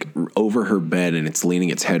it's like over her bed and it's leaning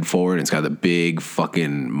its head forward and it's got a big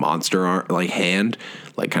fucking monster like hand,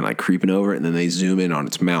 like kind of like creeping over it. And then they zoom in on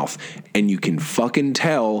its mouth and you can fucking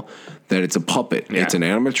tell that it's a puppet. Yeah. It's an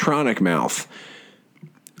animatronic mouth.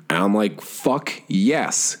 And I'm like, fuck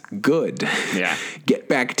yes, good. Yeah. Get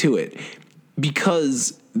back to it.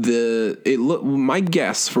 Because my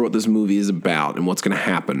guess for what this movie is about and what's going to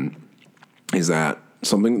happen is that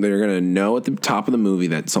something they're going to know at the top of the movie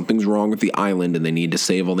that something's wrong with the island and they need to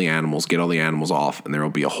save all the animals, get all the animals off. And there will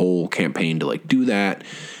be a whole campaign to like do that.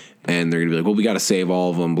 And they're going to be like, well, we got to save all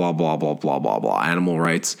of them, blah, blah, blah, blah, blah, blah. Animal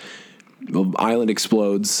rights. The island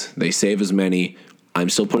explodes. They save as many. I'm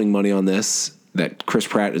still putting money on this, that Chris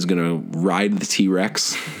Pratt is going to ride the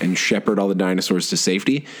T-Rex and shepherd all the dinosaurs to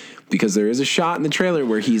safety. Because there is a shot in the trailer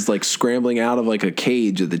where he's like scrambling out of like a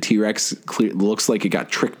cage that the T-Rex looks like it got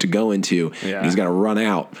tricked to go into. Yeah. And he's got to run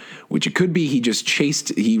out, which it could be he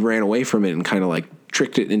ran away from it and kind of like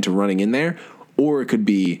tricked it into running in there. Or it could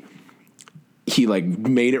be he like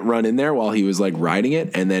made it run in there while he was like riding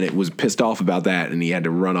it. And then it was pissed off about that and he had to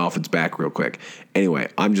run off its back real quick. Anyway,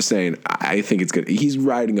 I'm just saying, I think it's good. He's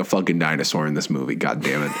riding a fucking dinosaur in this movie. God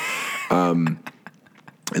damn it. I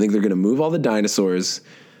think they're going to move all the dinosaurs.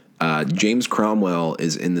 James Cromwell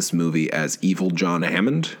is in this movie as evil John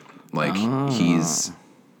Hammond. Like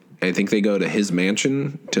I think they go to his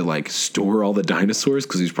mansion to like store all the dinosaurs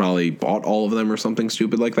because he's probably bought all of them or something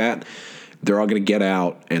stupid like that. They're all going to get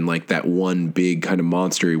out and like that one big kind of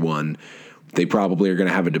monstery one. They probably are going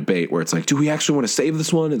to have a debate where it's like, do we actually want to save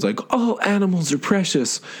this one? It's like, all animals are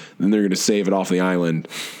precious. Then they're going to save it off the island.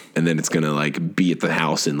 And then it's going to like be at the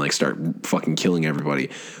house and like start fucking killing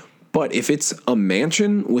everybody. But if it's a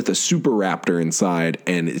mansion with a super raptor inside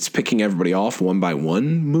and it's picking everybody off one by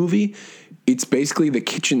one movie, it's basically the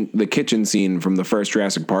kitchen scene from the first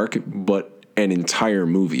Jurassic Park, but an entire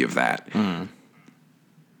movie of that.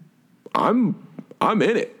 I'm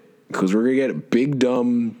in it because we're gonna get a big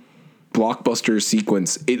dumb blockbuster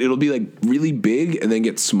sequence. It'll be like really big and then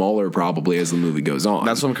get smaller probably as the movie goes on.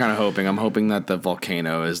 That's what I'm kind of hoping. I'm hoping that the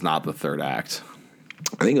volcano is not the third act.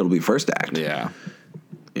 I think it'll be first act. Yeah.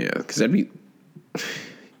 Yeah, because that'd be.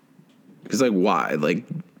 Because like why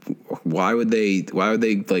why would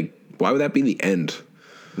that be the end?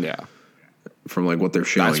 Yeah, from like what they're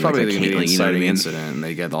showing. That's probably like, the inciting incident, and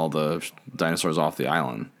they get all the dinosaurs off the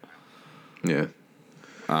island. Yeah.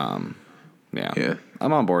 Yeah.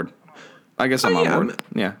 I'm on board. I guess I'm on board.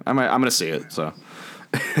 I'm gonna see it. So.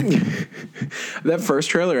 That first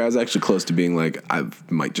trailer, I was actually close to being like, I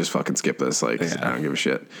might just fucking skip this. Like, I don't give a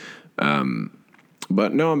shit.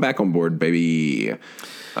 But no, I'm back on board, baby.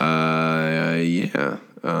 No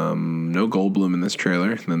Goldblum in this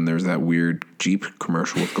trailer. And then there's that weird Jeep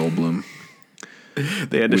commercial with Goldblum.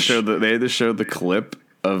 They had to show the clip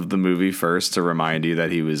of the movie first to remind you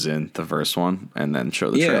that he was in the first one, and then show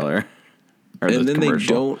the trailer. And then they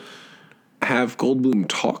don't have Goldblum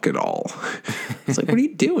talk at all. It's like, what are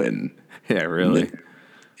you doing? Yeah, really.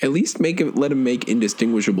 At least let him make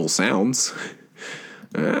indistinguishable sounds.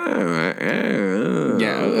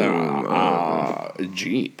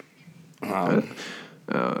 Jeep. I'm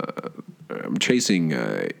chasing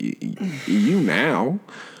you now.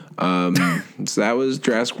 So that was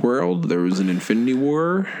Jurassic World. There was an Infinity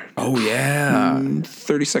War. Oh yeah,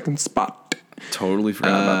 30-second spot. Totally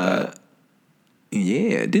forgot about that.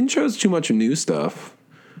 Yeah, didn't show us too much new stuff.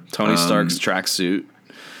 Tony Stark's tracksuit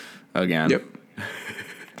again. Yep.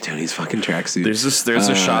 Tony's fucking tracksuit. There's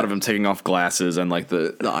a shot of him taking off glasses and like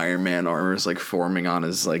the Iron Man armor is like forming on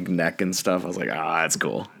his like neck and stuff. I was like, that's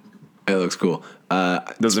cool. It looks cool.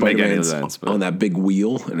 Doesn't make any sense. But. On that big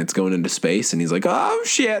wheel and it's going into space and he's like, oh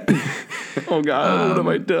shit. Oh God, what have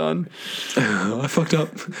I done? I fucked up.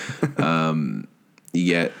 You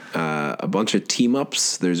get a bunch of team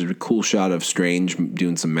ups. There's a cool shot of Strange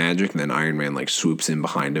doing some magic, and then Iron Man like swoops in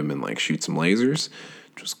behind him and like shoots some lasers,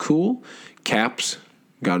 which was cool. Cap's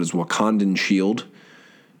got his Wakandan shield,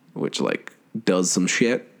 which like does some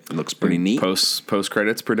shit. It looks pretty neat. Post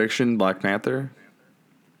credits prediction: Black Panther.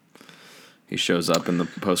 He shows up in the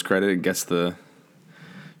post credit, gets the,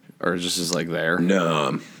 or just is like there.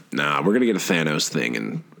 No, we're gonna get a Thanos thing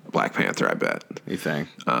in Black Panther. I bet. You think?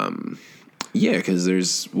 Yeah, because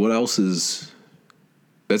there's what else is.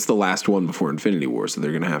 That's the last one before Infinity War, so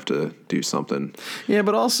they're gonna have to do something. Yeah,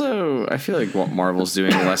 but also I feel like what Marvel's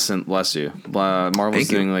doing less and less. Marvel's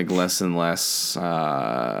doing like less and less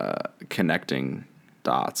connecting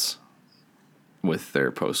dots with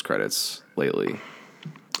their post credits lately.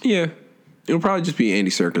 Yeah, it'll probably just be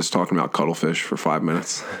Andy Serkis talking about cuttlefish for 5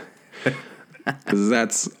 minutes, because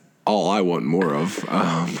that's all I want more of.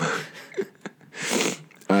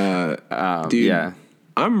 Dude, yeah.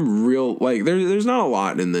 I'm real like there's not a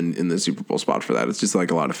lot in the Super Bowl spot for that. It's just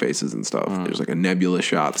like a lot of faces and stuff. There's like a Nebula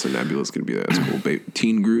shot, so Nebula's gonna be there. That's cool.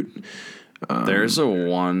 Teen Groot. There's a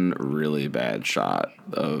one really bad shot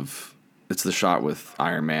of it's the shot with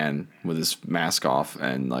Iron Man with his mask off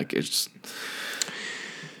and like it's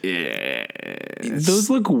yeah. Those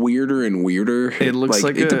look weirder and weirder. It looks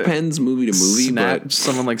like it depends movie to movie. But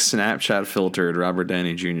someone like Snapchat filtered Robert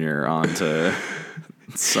Downey Jr. onto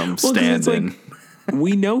some stand-in. Like,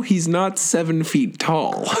 we know he's not 7 feet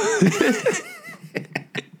tall.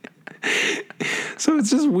 So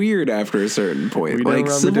it's just weird after a certain point. We like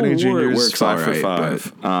know Robert Civil Downey War Jr. works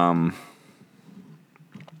 5'5".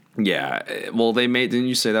 Yeah. Well, didn't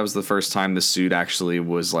you say that was the first time the suit actually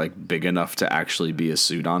was like big enough to actually be a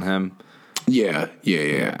suit on him? Yeah.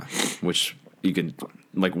 Which you can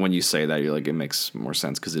like when you say that, you're like it makes more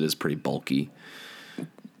sense because it is pretty bulky.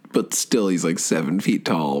 But still, he's like 7 feet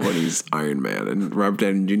tall when he's Iron Man, and Robert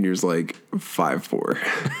Downey Jr. is like 5'4".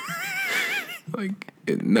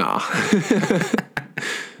 Nah.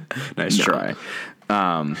 Nice try.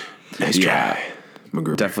 Nice try.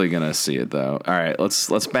 Definitely gonna see it though. All right,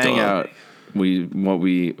 let's bang out what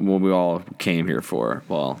we all came here for.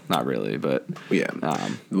 Well, not really, but yeah.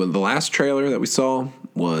 Well, the last trailer that we saw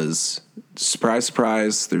was surprise.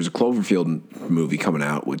 There's a Cloverfield movie coming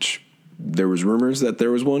out, which. There was rumors that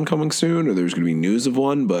there was one coming soon or there's going to be news of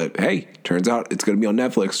one, but hey, turns out it's going to be on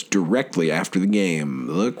Netflix directly after the game.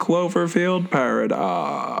 The Cloverfield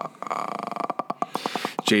Paradox.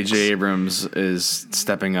 J.J. Abrams is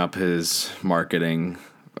stepping up his marketing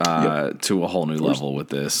to a whole new level with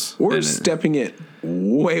this. We're stepping it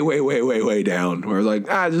way down. We're like,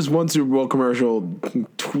 just one Super Bowl commercial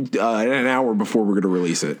an hour before we're going to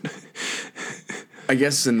release it. I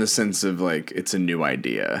guess in the sense of like, it's a new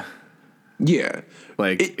idea. Yeah.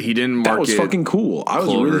 Like, he didn't market. That was fucking cool. I was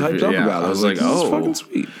really hyped up about it. I was like, this is fucking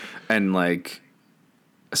sweet. And, like,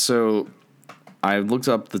 so I looked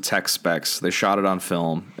up the tech specs. They shot it on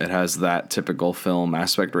film. It has that typical film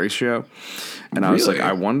aspect ratio. And I was like,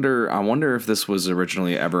 I wonder if this was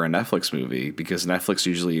originally ever a Netflix movie, because Netflix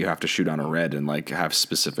usually you have to shoot on a red and, like, have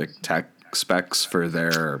specific tech specs for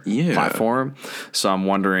their platform. So I'm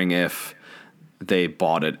wondering if they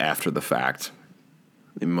bought it after the fact.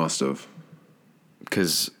 They must have.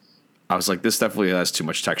 Because I was like, this definitely has too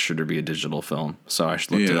much texture to be a digital film. So I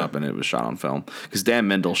looked it up, and it was shot on film. Because Dan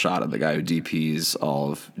Mindel shot it, the guy who DPs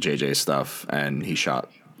all of JJ stuff, and he shot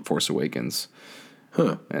Force Awakens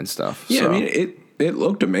and stuff. Yeah, so. I mean, it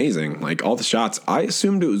looked amazing. Like, all the shots. I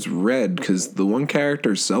assumed it was red, because the one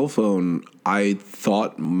character's cell phone, I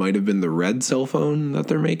thought might have been the red cell phone that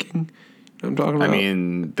they're making. I'm talking about. I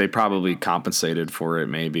mean, they probably compensated for it,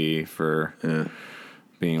 maybe, for...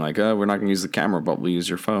 being like, we're not going to use the camera, but we'll use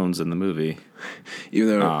your phones in the movie.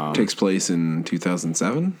 Even though it takes place in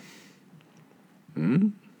 2007?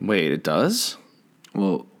 Wait, it does?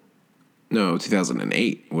 Well, no,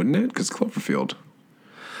 2008, wouldn't it? Because Cloverfield.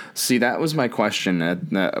 See, that was my question.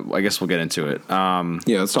 I guess we'll get into it.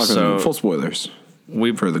 Yeah, let's talk full spoilers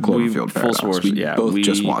for the Cloverfield Paradox. Full spoilers, we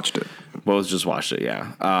just watched it. Both just watched it,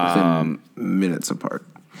 yeah. Within minutes apart.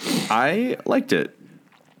 I liked it.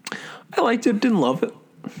 Didn't love it.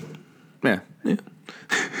 Yeah.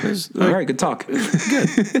 All right, good talk. Good.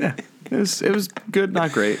 Yeah. it was good,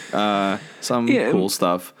 not great. Some cool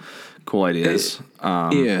stuff, cool ideas.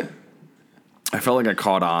 Yeah. I felt like I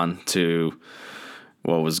caught on to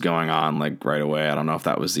what was going on like right away. I don't know if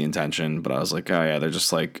that was the intention, but I was like, oh yeah, they're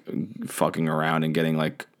just like fucking around and getting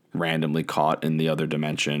like randomly caught in the other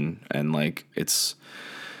dimension, and like it's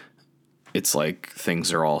like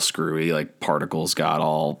things are all screwy, like particles got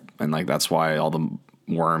all, and like that's why all the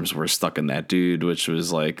worms were stuck in that dude, which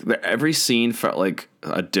was like every scene felt like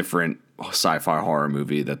a different sci-fi horror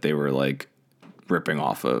movie that they were like ripping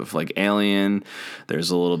off of. Like Alien,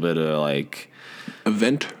 there's a little bit of like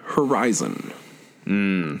Event Horizon.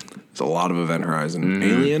 There's a lot of Event Horizon.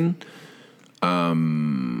 Alien,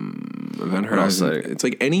 Event Horizon. It's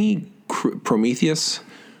like any Prometheus.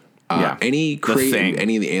 Any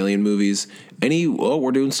of the Alien movies,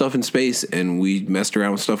 we're doing stuff in space and we messed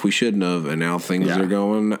around with stuff we shouldn't have, and now things are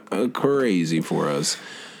going crazy for us.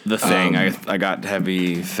 The Thing, I got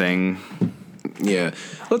heavy Thing. Yeah,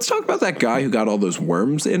 let's talk about that guy who got all those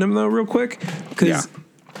worms in him though, real quick, because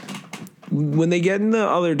when they get in the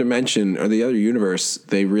other dimension or the other universe,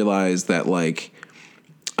 they realize that like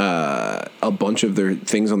a bunch of their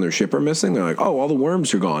things on their ship are missing. They're like, oh, all the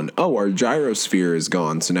worms are gone. Oh, our gyrosphere is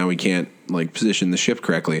gone, so now we can't like position the ship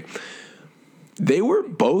correctly. They were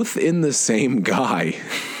both in the same guy.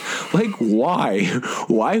 Like, why?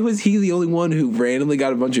 Why was he the only one who randomly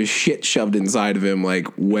got a bunch of shit shoved inside of him, like,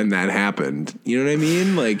 when that happened? You know what I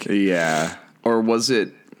mean? Like, yeah. Or was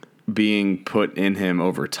it being put in him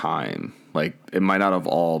over time? Like, it might not have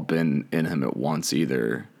all been in him at once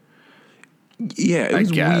either. Yeah, it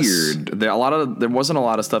was weird. There wasn't a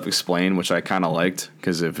lot of stuff explained, which I kind of liked,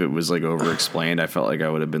 because if it was like over explained, I felt like I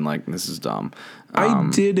would have been like, this is dumb. I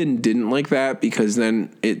did and didn't like that, because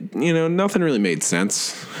then it, nothing really made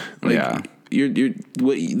sense. Like,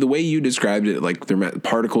 the way you described it, like their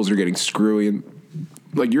particles are getting screwy, and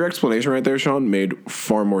like your explanation right there, Sean, made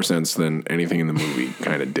far more sense than anything in the movie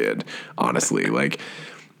kind of did, honestly. Like,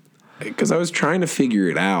 because I was trying to figure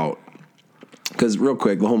it out. Because real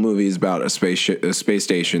quick, the whole movie is about a space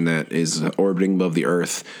station that is orbiting above the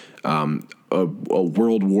Earth. A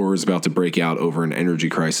world war is about to break out over an energy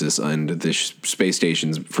crisis, and this space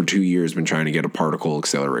station's for 2 years been trying to get a particle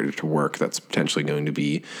accelerator to work that's potentially going to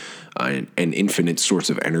be an infinite source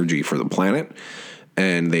of energy for the planet.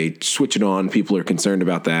 And they switch it on. People are concerned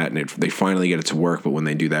about that, and they finally get it to work. But when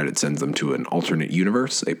they do that, it sends them to an alternate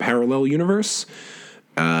universe, a parallel universe.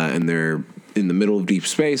 And they're in the middle of deep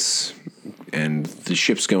space, and the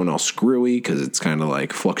ship's going all screwy because it's kind of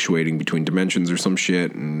like fluctuating between dimensions or some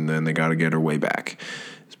shit, and then they got to get her way back.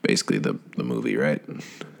 It's basically the movie, right?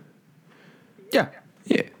 Yeah.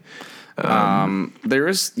 There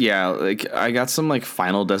is, like I got some like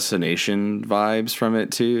Final Destination vibes from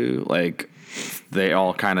it too. Like they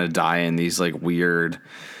all kind of die in these like weird,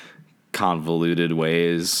 convoluted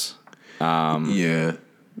ways.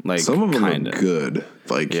 Like some of them are good.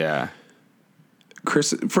 Like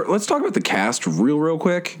Chris. Let's talk about the cast real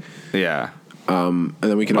quick. Yeah. And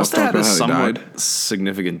then we can also talk about how they died.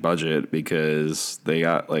 Significant budget, because they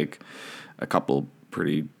got like a couple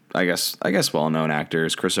pretty, I guess well-known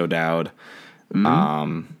actors. Chris O'Dowd,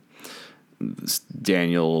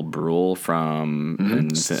 Daniel Bruhl from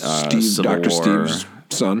Dr. Steve's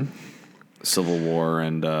son, Civil War,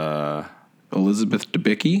 and Elizabeth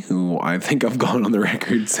Debicki, who I think I've gone on the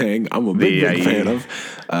record saying I'm a big fan of.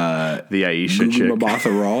 The Aisha chick.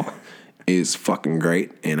 Mabatha Raw is fucking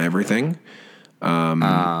great in everything. David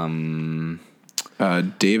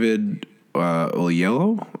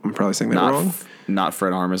Oyelowo, I'm probably saying that wrong. Not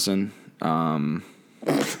Fred Armisen.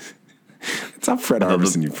 It's not Fred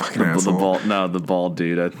Armisen, you fucking asshole. The bald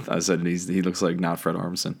dude. I said he looks like not Fred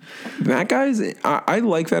Armisen. That guy's. I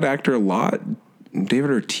like that actor a lot.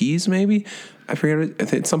 David Ortiz, maybe? I forget. I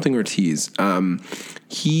think it's something Ortiz.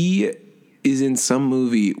 He is in some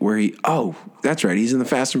movie where that's right. He's in the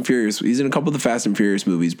Fast and Furious. He's in a couple of the Fast and Furious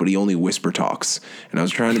movies, but he only whisper talks. And I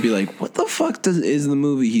was trying to be like, what the fuck is the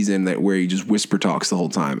movie he's in that where he just whisper talks the whole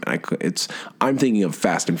time? And I'm thinking of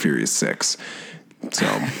Fast and Furious 6. So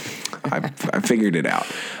I figured it out.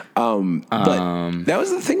 But that was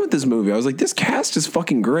the thing with this movie. I was like, this cast is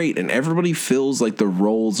fucking great, and everybody fills like the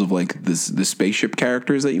roles of like the spaceship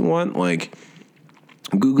characters that you want. Like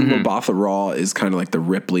Gugu Mbatha Raw is kind of like the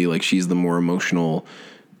Ripley. Like she's the more emotional.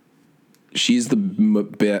 She's the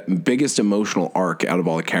biggest emotional arc out of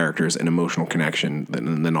all the characters and emotional connection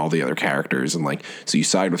than all the other characters. And like, so you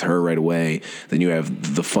side with her right away. Then you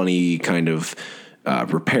have the funny kind of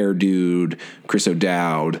repair dude, Chris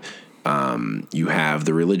O'Dowd. You have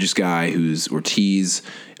the religious guy who's Ortiz.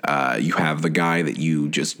 You have the guy that you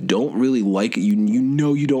just don't really like. You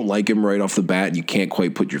know you don't like him right off the bat. You can't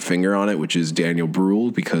quite put your finger on it, which is Daniel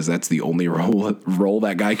Bruhl, because that's the only role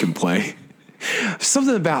that guy can play.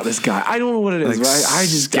 Something about this guy, I don't know what it is. Like I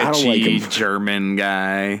don't like him. German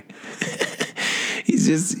guy.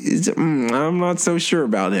 I'm not so sure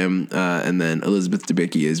about him. And then Elizabeth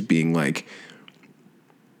Debicki is being like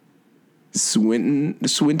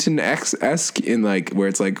Swinton-esque in like where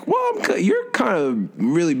it's like, well, you're kind of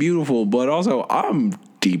really beautiful, but also I'm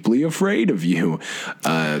deeply afraid of you.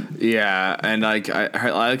 Yeah, and like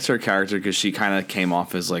I liked her character because she kind of came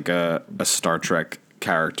off as like a Star Trek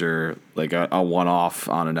character, like a one-off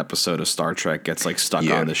on an episode of Star Trek, gets like stuck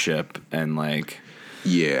on the ship and like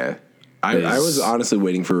I was honestly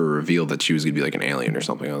waiting for a reveal that she was gonna be like an alien or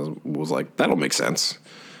something. I was like, that'll make sense.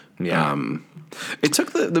 It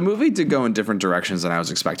took the movie to go in different directions than I was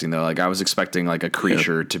expecting, though. Like I was expecting like a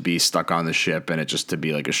creature to be stuck on the ship and it just to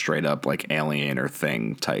be like a straight up like alien or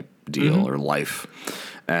thing type deal or life.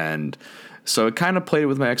 And so it kind of played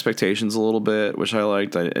with my expectations a little bit, which I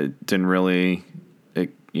liked. It didn't really,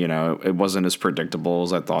 it wasn't as predictable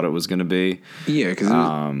as I thought it was going to be. Yeah, because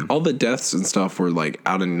all the deaths and stuff were like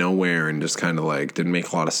out of nowhere and just kind of like didn't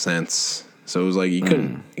make a lot of sense. So it was like you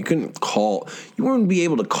wouldn't be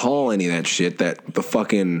able to call any of that shit that the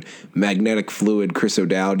fucking magnetic fluid Chris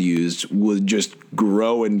O'Dowd used would just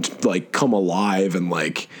grow and like come alive and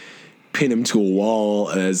like pin him to a wall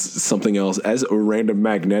as something else, as a random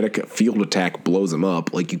magnetic field attack blows him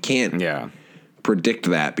up. Like you can't predict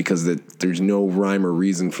that because there's no rhyme or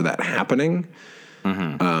reason for that happening.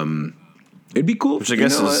 It'd be cool. Which I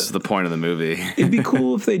guess is the point of the movie. It'd be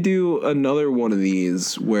cool if they do another one of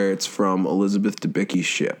these where it's from Elizabeth Debicki's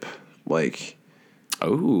ship. Like,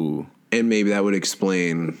 oh. And maybe that would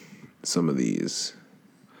explain some of these.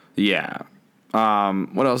 Yeah.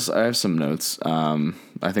 What else? I have some notes. I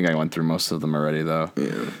think I went through most of them already, though.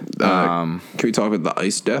 Yeah. Can we talk about the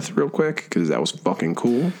ice death real quick? Because that was fucking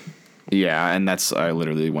cool. Yeah, and I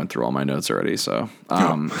literally went through all my notes already, so.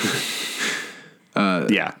 Yeah,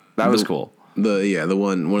 that was cool. One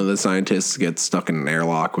of the scientists gets stuck in an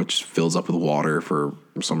airlock, which fills up with water for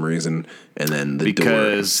some reason, and then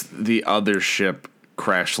the other ship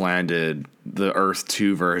crash landed, the Earth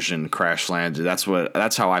 2 version crash landed. That's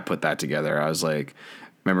how I put that together. I was like,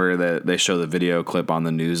 remember that they show the video clip on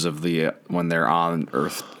the news of when they're on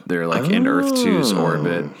Earth, they're like in Earth 2's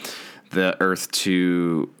orbit. The Earth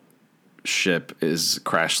 2 ship is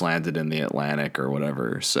crash landed in the Atlantic or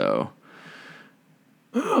whatever. So.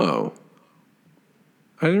 Oh.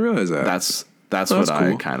 I didn't realize that. That's what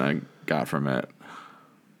cool. I kind of got from it.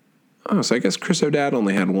 Oh, so I guess Chris O'Dowd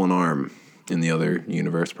only had one arm in the other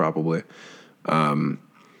universe, probably.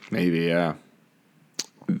 Maybe, yeah.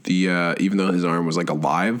 Even though his arm was like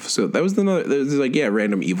alive, so that was there's like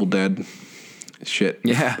random Evil Dead shit.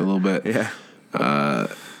 Yeah, a little bit. Yeah.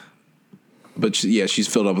 But she's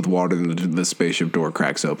filled up with water, and the spaceship door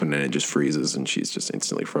cracks open, and it just freezes, and she's just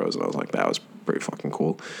instantly frozen. I was like, that was pretty fucking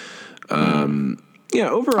cool. Yeah,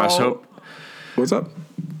 overall. What's up?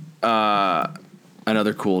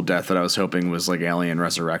 Another cool death that I was hoping was like Alien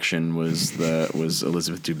Resurrection was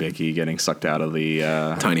Elizabeth Debicki getting sucked out of the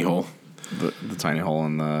tiny hole, the tiny hole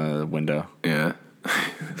in the window. Yeah,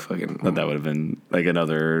 fucking. That would have been like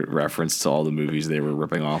another reference to all the movies they were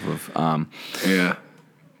ripping off of. Yeah,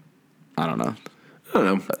 I don't know.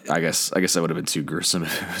 I guess that would have been too gruesome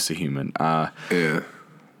if it was a human. Yeah.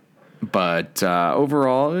 But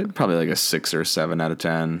overall, probably like a 6 or 7 out of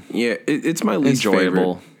 10. Yeah, it's my least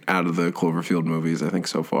favorite out of the Cloverfield movies, I think,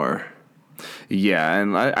 so far. Yeah,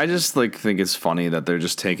 and I just like think it's funny that they're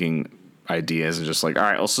just taking ideas and just like, all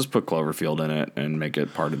right, let's just put Cloverfield in it and make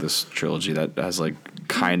it part of this trilogy that has like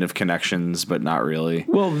kind of connections, but not really.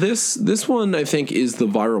 Well, this one, I think, is the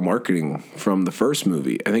viral marketing from the first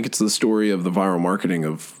movie. I think it's the story of the viral marketing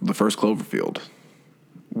of the first Cloverfield,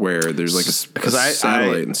 where there's like a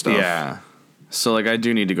satellite and stuff. Yeah. So like I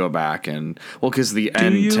do need to go back because the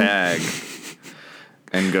end tag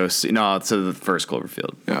and go see. No, it's the first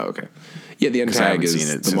Cloverfield. Oh, okay. Yeah, the end tag is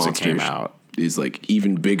seen it the monster it came out. Is like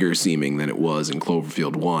even bigger seeming than it was in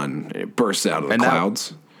Cloverfield 1. It bursts out of the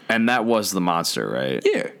clouds. And that was the monster, right?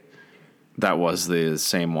 Yeah. That was the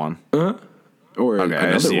same one. Uh-huh. Or okay,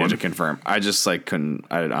 I just needed one to confirm. I just like couldn't.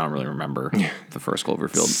 I don't really remember the first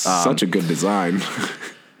Cloverfield. Such a good design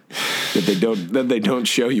that they don't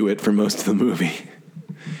show you it for most of the movie.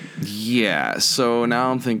 Yeah. So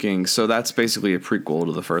now I'm thinking. So that's basically a prequel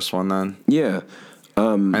to the first one, then. Yeah.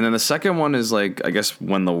 And then the second one is like, I guess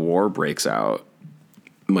when the war breaks out.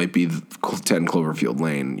 Might be the 10 Cloverfield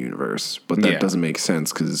Lane universe, but that doesn't make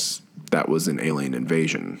sense because that was an alien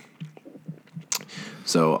invasion.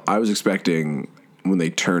 So I was expecting when they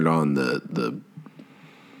turned on the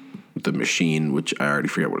machine, which I already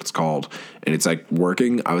forget what it's called, and it's like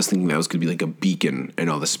working, I was thinking that was going to be like a beacon and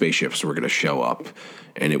all the spaceships were going to show up.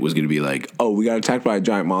 And it was going to be like, oh, we got attacked by a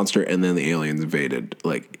giant monster, and then the aliens invaded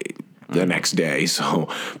like the next day. So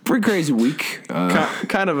pretty crazy week.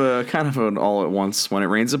 Kind of an all at once. When it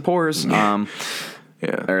rains, it pours. Yeah.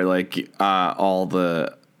 Or like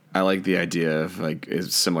I like the idea of like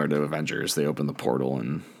it's similar to Avengers. They open the portal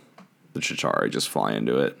and the Chitauri just fly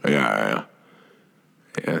into it. Yeah.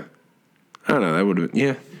 I don't know. That would have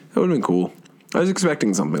been cool. I was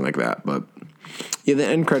expecting something like that, but yeah, the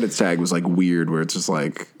end credits tag was like weird, where it's just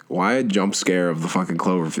like, why a jump scare of the fucking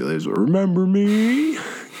Cloverfield? It was, remember me?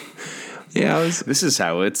 This is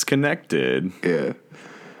how it's connected. Yeah.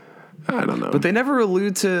 I don't know. But they never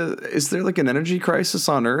allude to, is there like an energy crisis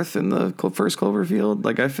on Earth in the first Cloverfield?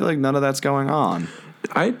 Like, I feel like none of that's going on.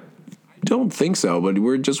 I don't think so, but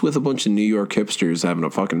we're just with a bunch of New York hipsters having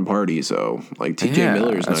a fucking party, so like TJ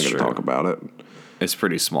Miller's not going to talk about it. It's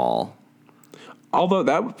pretty small. Although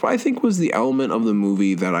that, I think, was the element of the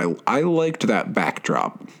movie that I liked, that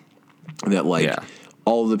backdrop. That like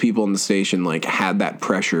all of the people in the station like had that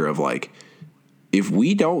pressure of like, if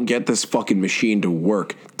we don't get this fucking machine to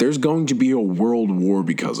work, there's going to be a world war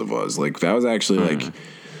because of us. Like that was actually like,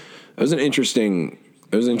 that was interesting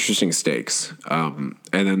stakes. And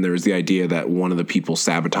then there was the idea that one of the people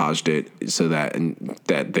sabotaged it so that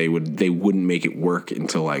they wouldn't make it work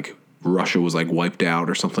until like Russia was like wiped out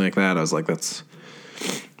or something like that. I was like, it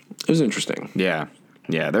was interesting. Yeah.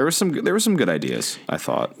 There were some good ideas, I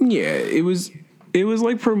thought. Yeah, it was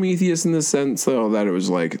like Prometheus in the sense though that it was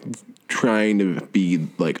like trying to be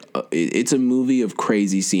like it's a movie of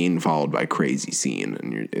crazy scene followed by crazy scene,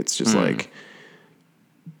 and it's just like,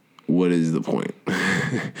 what is the point?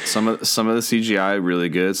 Some of the CGI really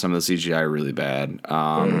good, some of the CGI really bad.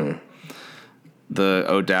 The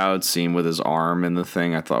O'Dowd scene with his arm in the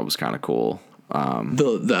thing I thought was kind of cool.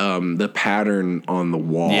 The pattern on the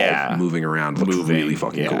wall moving around looked really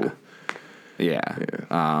fucking cool.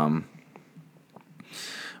 Yeah.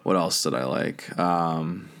 What else did I like?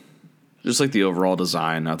 Just like the overall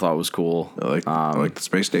design, I thought was cool. I like the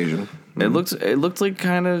space station. It looked like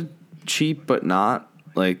kind of cheap, but not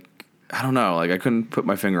like, I don't know. Like I couldn't put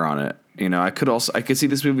my finger on it. You know, I could see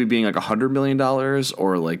this movie being like $100 million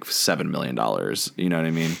or like $7 million. You know what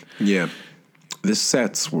I mean? Yeah. The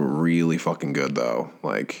sets were really fucking good though.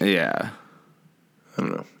 Like, yeah. I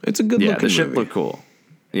don't know. It's a good looking movie. The ship looked cool.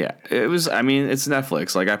 Yeah, it was. I mean, it's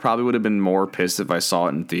Netflix. Like, I probably would have been more pissed if I saw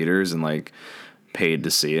it in theaters and like paid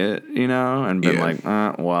to see it, you know, and been like,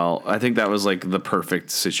 well, I think that was like the perfect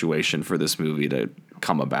situation for this movie to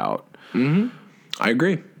come about. Mm-hmm. I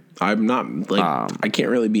agree. I'm not like I can't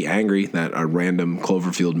really be angry that a random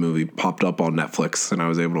Cloverfield movie popped up on Netflix and I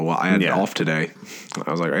was able to. I had it off today.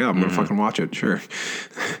 I was like, yeah, I'm gonna fucking watch it. Sure.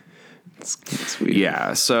 It's sweet.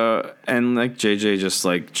 Yeah. So, and like JJ just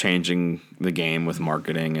like changing the game with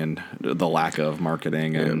marketing and the lack of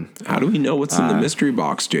marketing. And how do we know what's in the mystery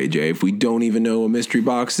box, JJ, if we don't even know a mystery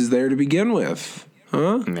box is there to begin with?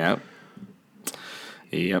 Huh? Yep.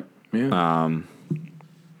 Yeah.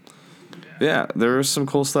 Yeah, there was some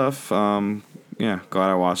cool stuff. Glad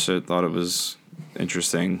I watched it. Thought it was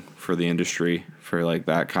interesting for the industry, for like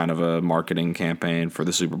that kind of a marketing campaign for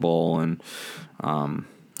the Super Bowl and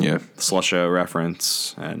Slusho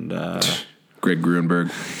reference and Greg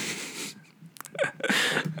Grunberg.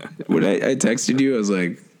 When I texted you, I was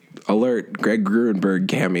like, alert, Greg Grunberg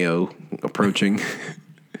cameo approaching.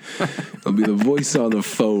 It'll be the voice on the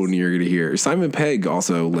phone you're going to hear. Simon Pegg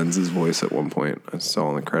also lends his voice at one point. I saw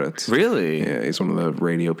in the credits. Really? Yeah, he's one of the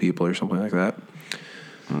radio people or something like that.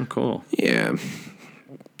 Oh, cool. Yeah.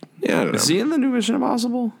 Yeah, I don't know. Is he in the new Mission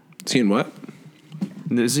Impossible? Is he in what?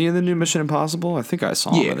 Is he in the new Mission Impossible? I think I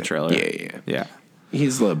saw him in the trailer. Yeah.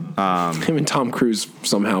 He's the... him and Tom Cruise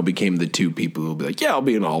somehow became the two people who'll be like, yeah, I'll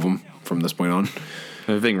be in all of them from this point on.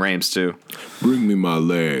 Ving Rhames, too. Bring me my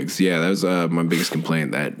legs. Yeah, that was my biggest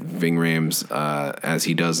complaint, that Ving Rhames, as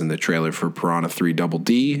he does in the trailer for Piranha 3 Double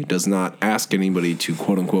D, does not ask anybody to,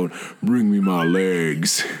 quote-unquote, bring me my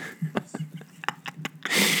legs.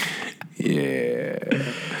 Yeah.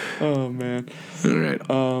 Oh, man. All right.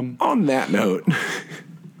 On that note...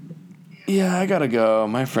 Yeah, I gotta go.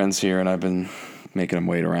 My friend's here, and I've been making him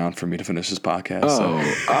wait around for me to finish this podcast.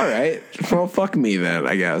 All right. Well, fuck me then,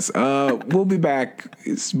 I guess. We'll be back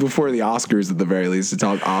before the Oscars at the very least to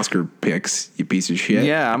talk Oscar picks, you piece of shit.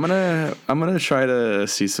 Yeah, I'm gonna try to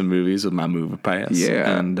see some movies with my movie pass.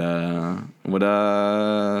 Yeah. And what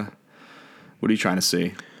are you trying to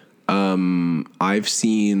see? I've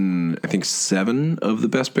seen, I think, 7 of the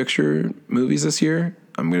Best Picture movies this year.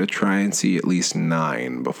 I'm going to try and see at least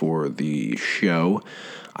 9 before the show.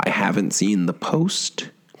 I haven't seen The Post,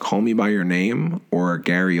 Call Me By Your Name, or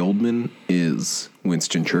Gary Oldman is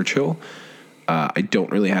Winston Churchill. I don't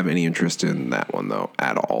really have any interest in that one, though,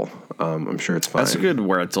 at all. I'm sure it's fine. That's a good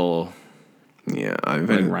rental. Yeah, I've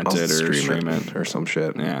rent it or stream it or some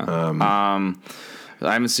shit. Yeah.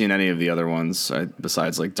 I haven't seen any of the other ones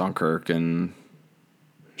besides like Dunkirk and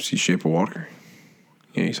See Shape of Water?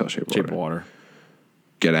 Yeah, you saw Shape of Water.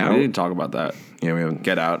 Get Out? We didn't talk about that. Yeah, we haven't.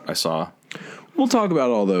 Get Out, I saw. We'll talk about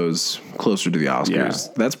all those closer to the Oscars.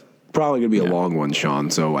 Yeah. That's probably going to be a long one, Sean,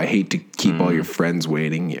 so I hate to keep all your friends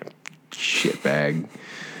waiting, you shitbag.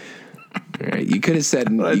 All right, you could have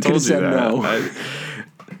said, no.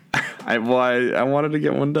 I wanted to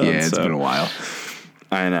get one done. Yeah, it's been a while.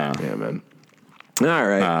 I know. Yeah, man. All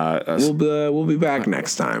right. We'll be back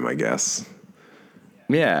next time, I guess.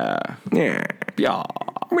 Yeah. Yeah. Yeah.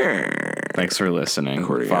 Thanks for listening.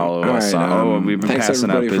 Follow us right, on. We've been passing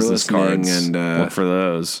out business cards. And look for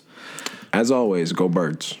those. As always, go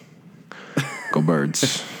Birds. Go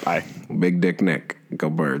Birds. Bye. Big Dick Nick. Go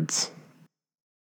Birds.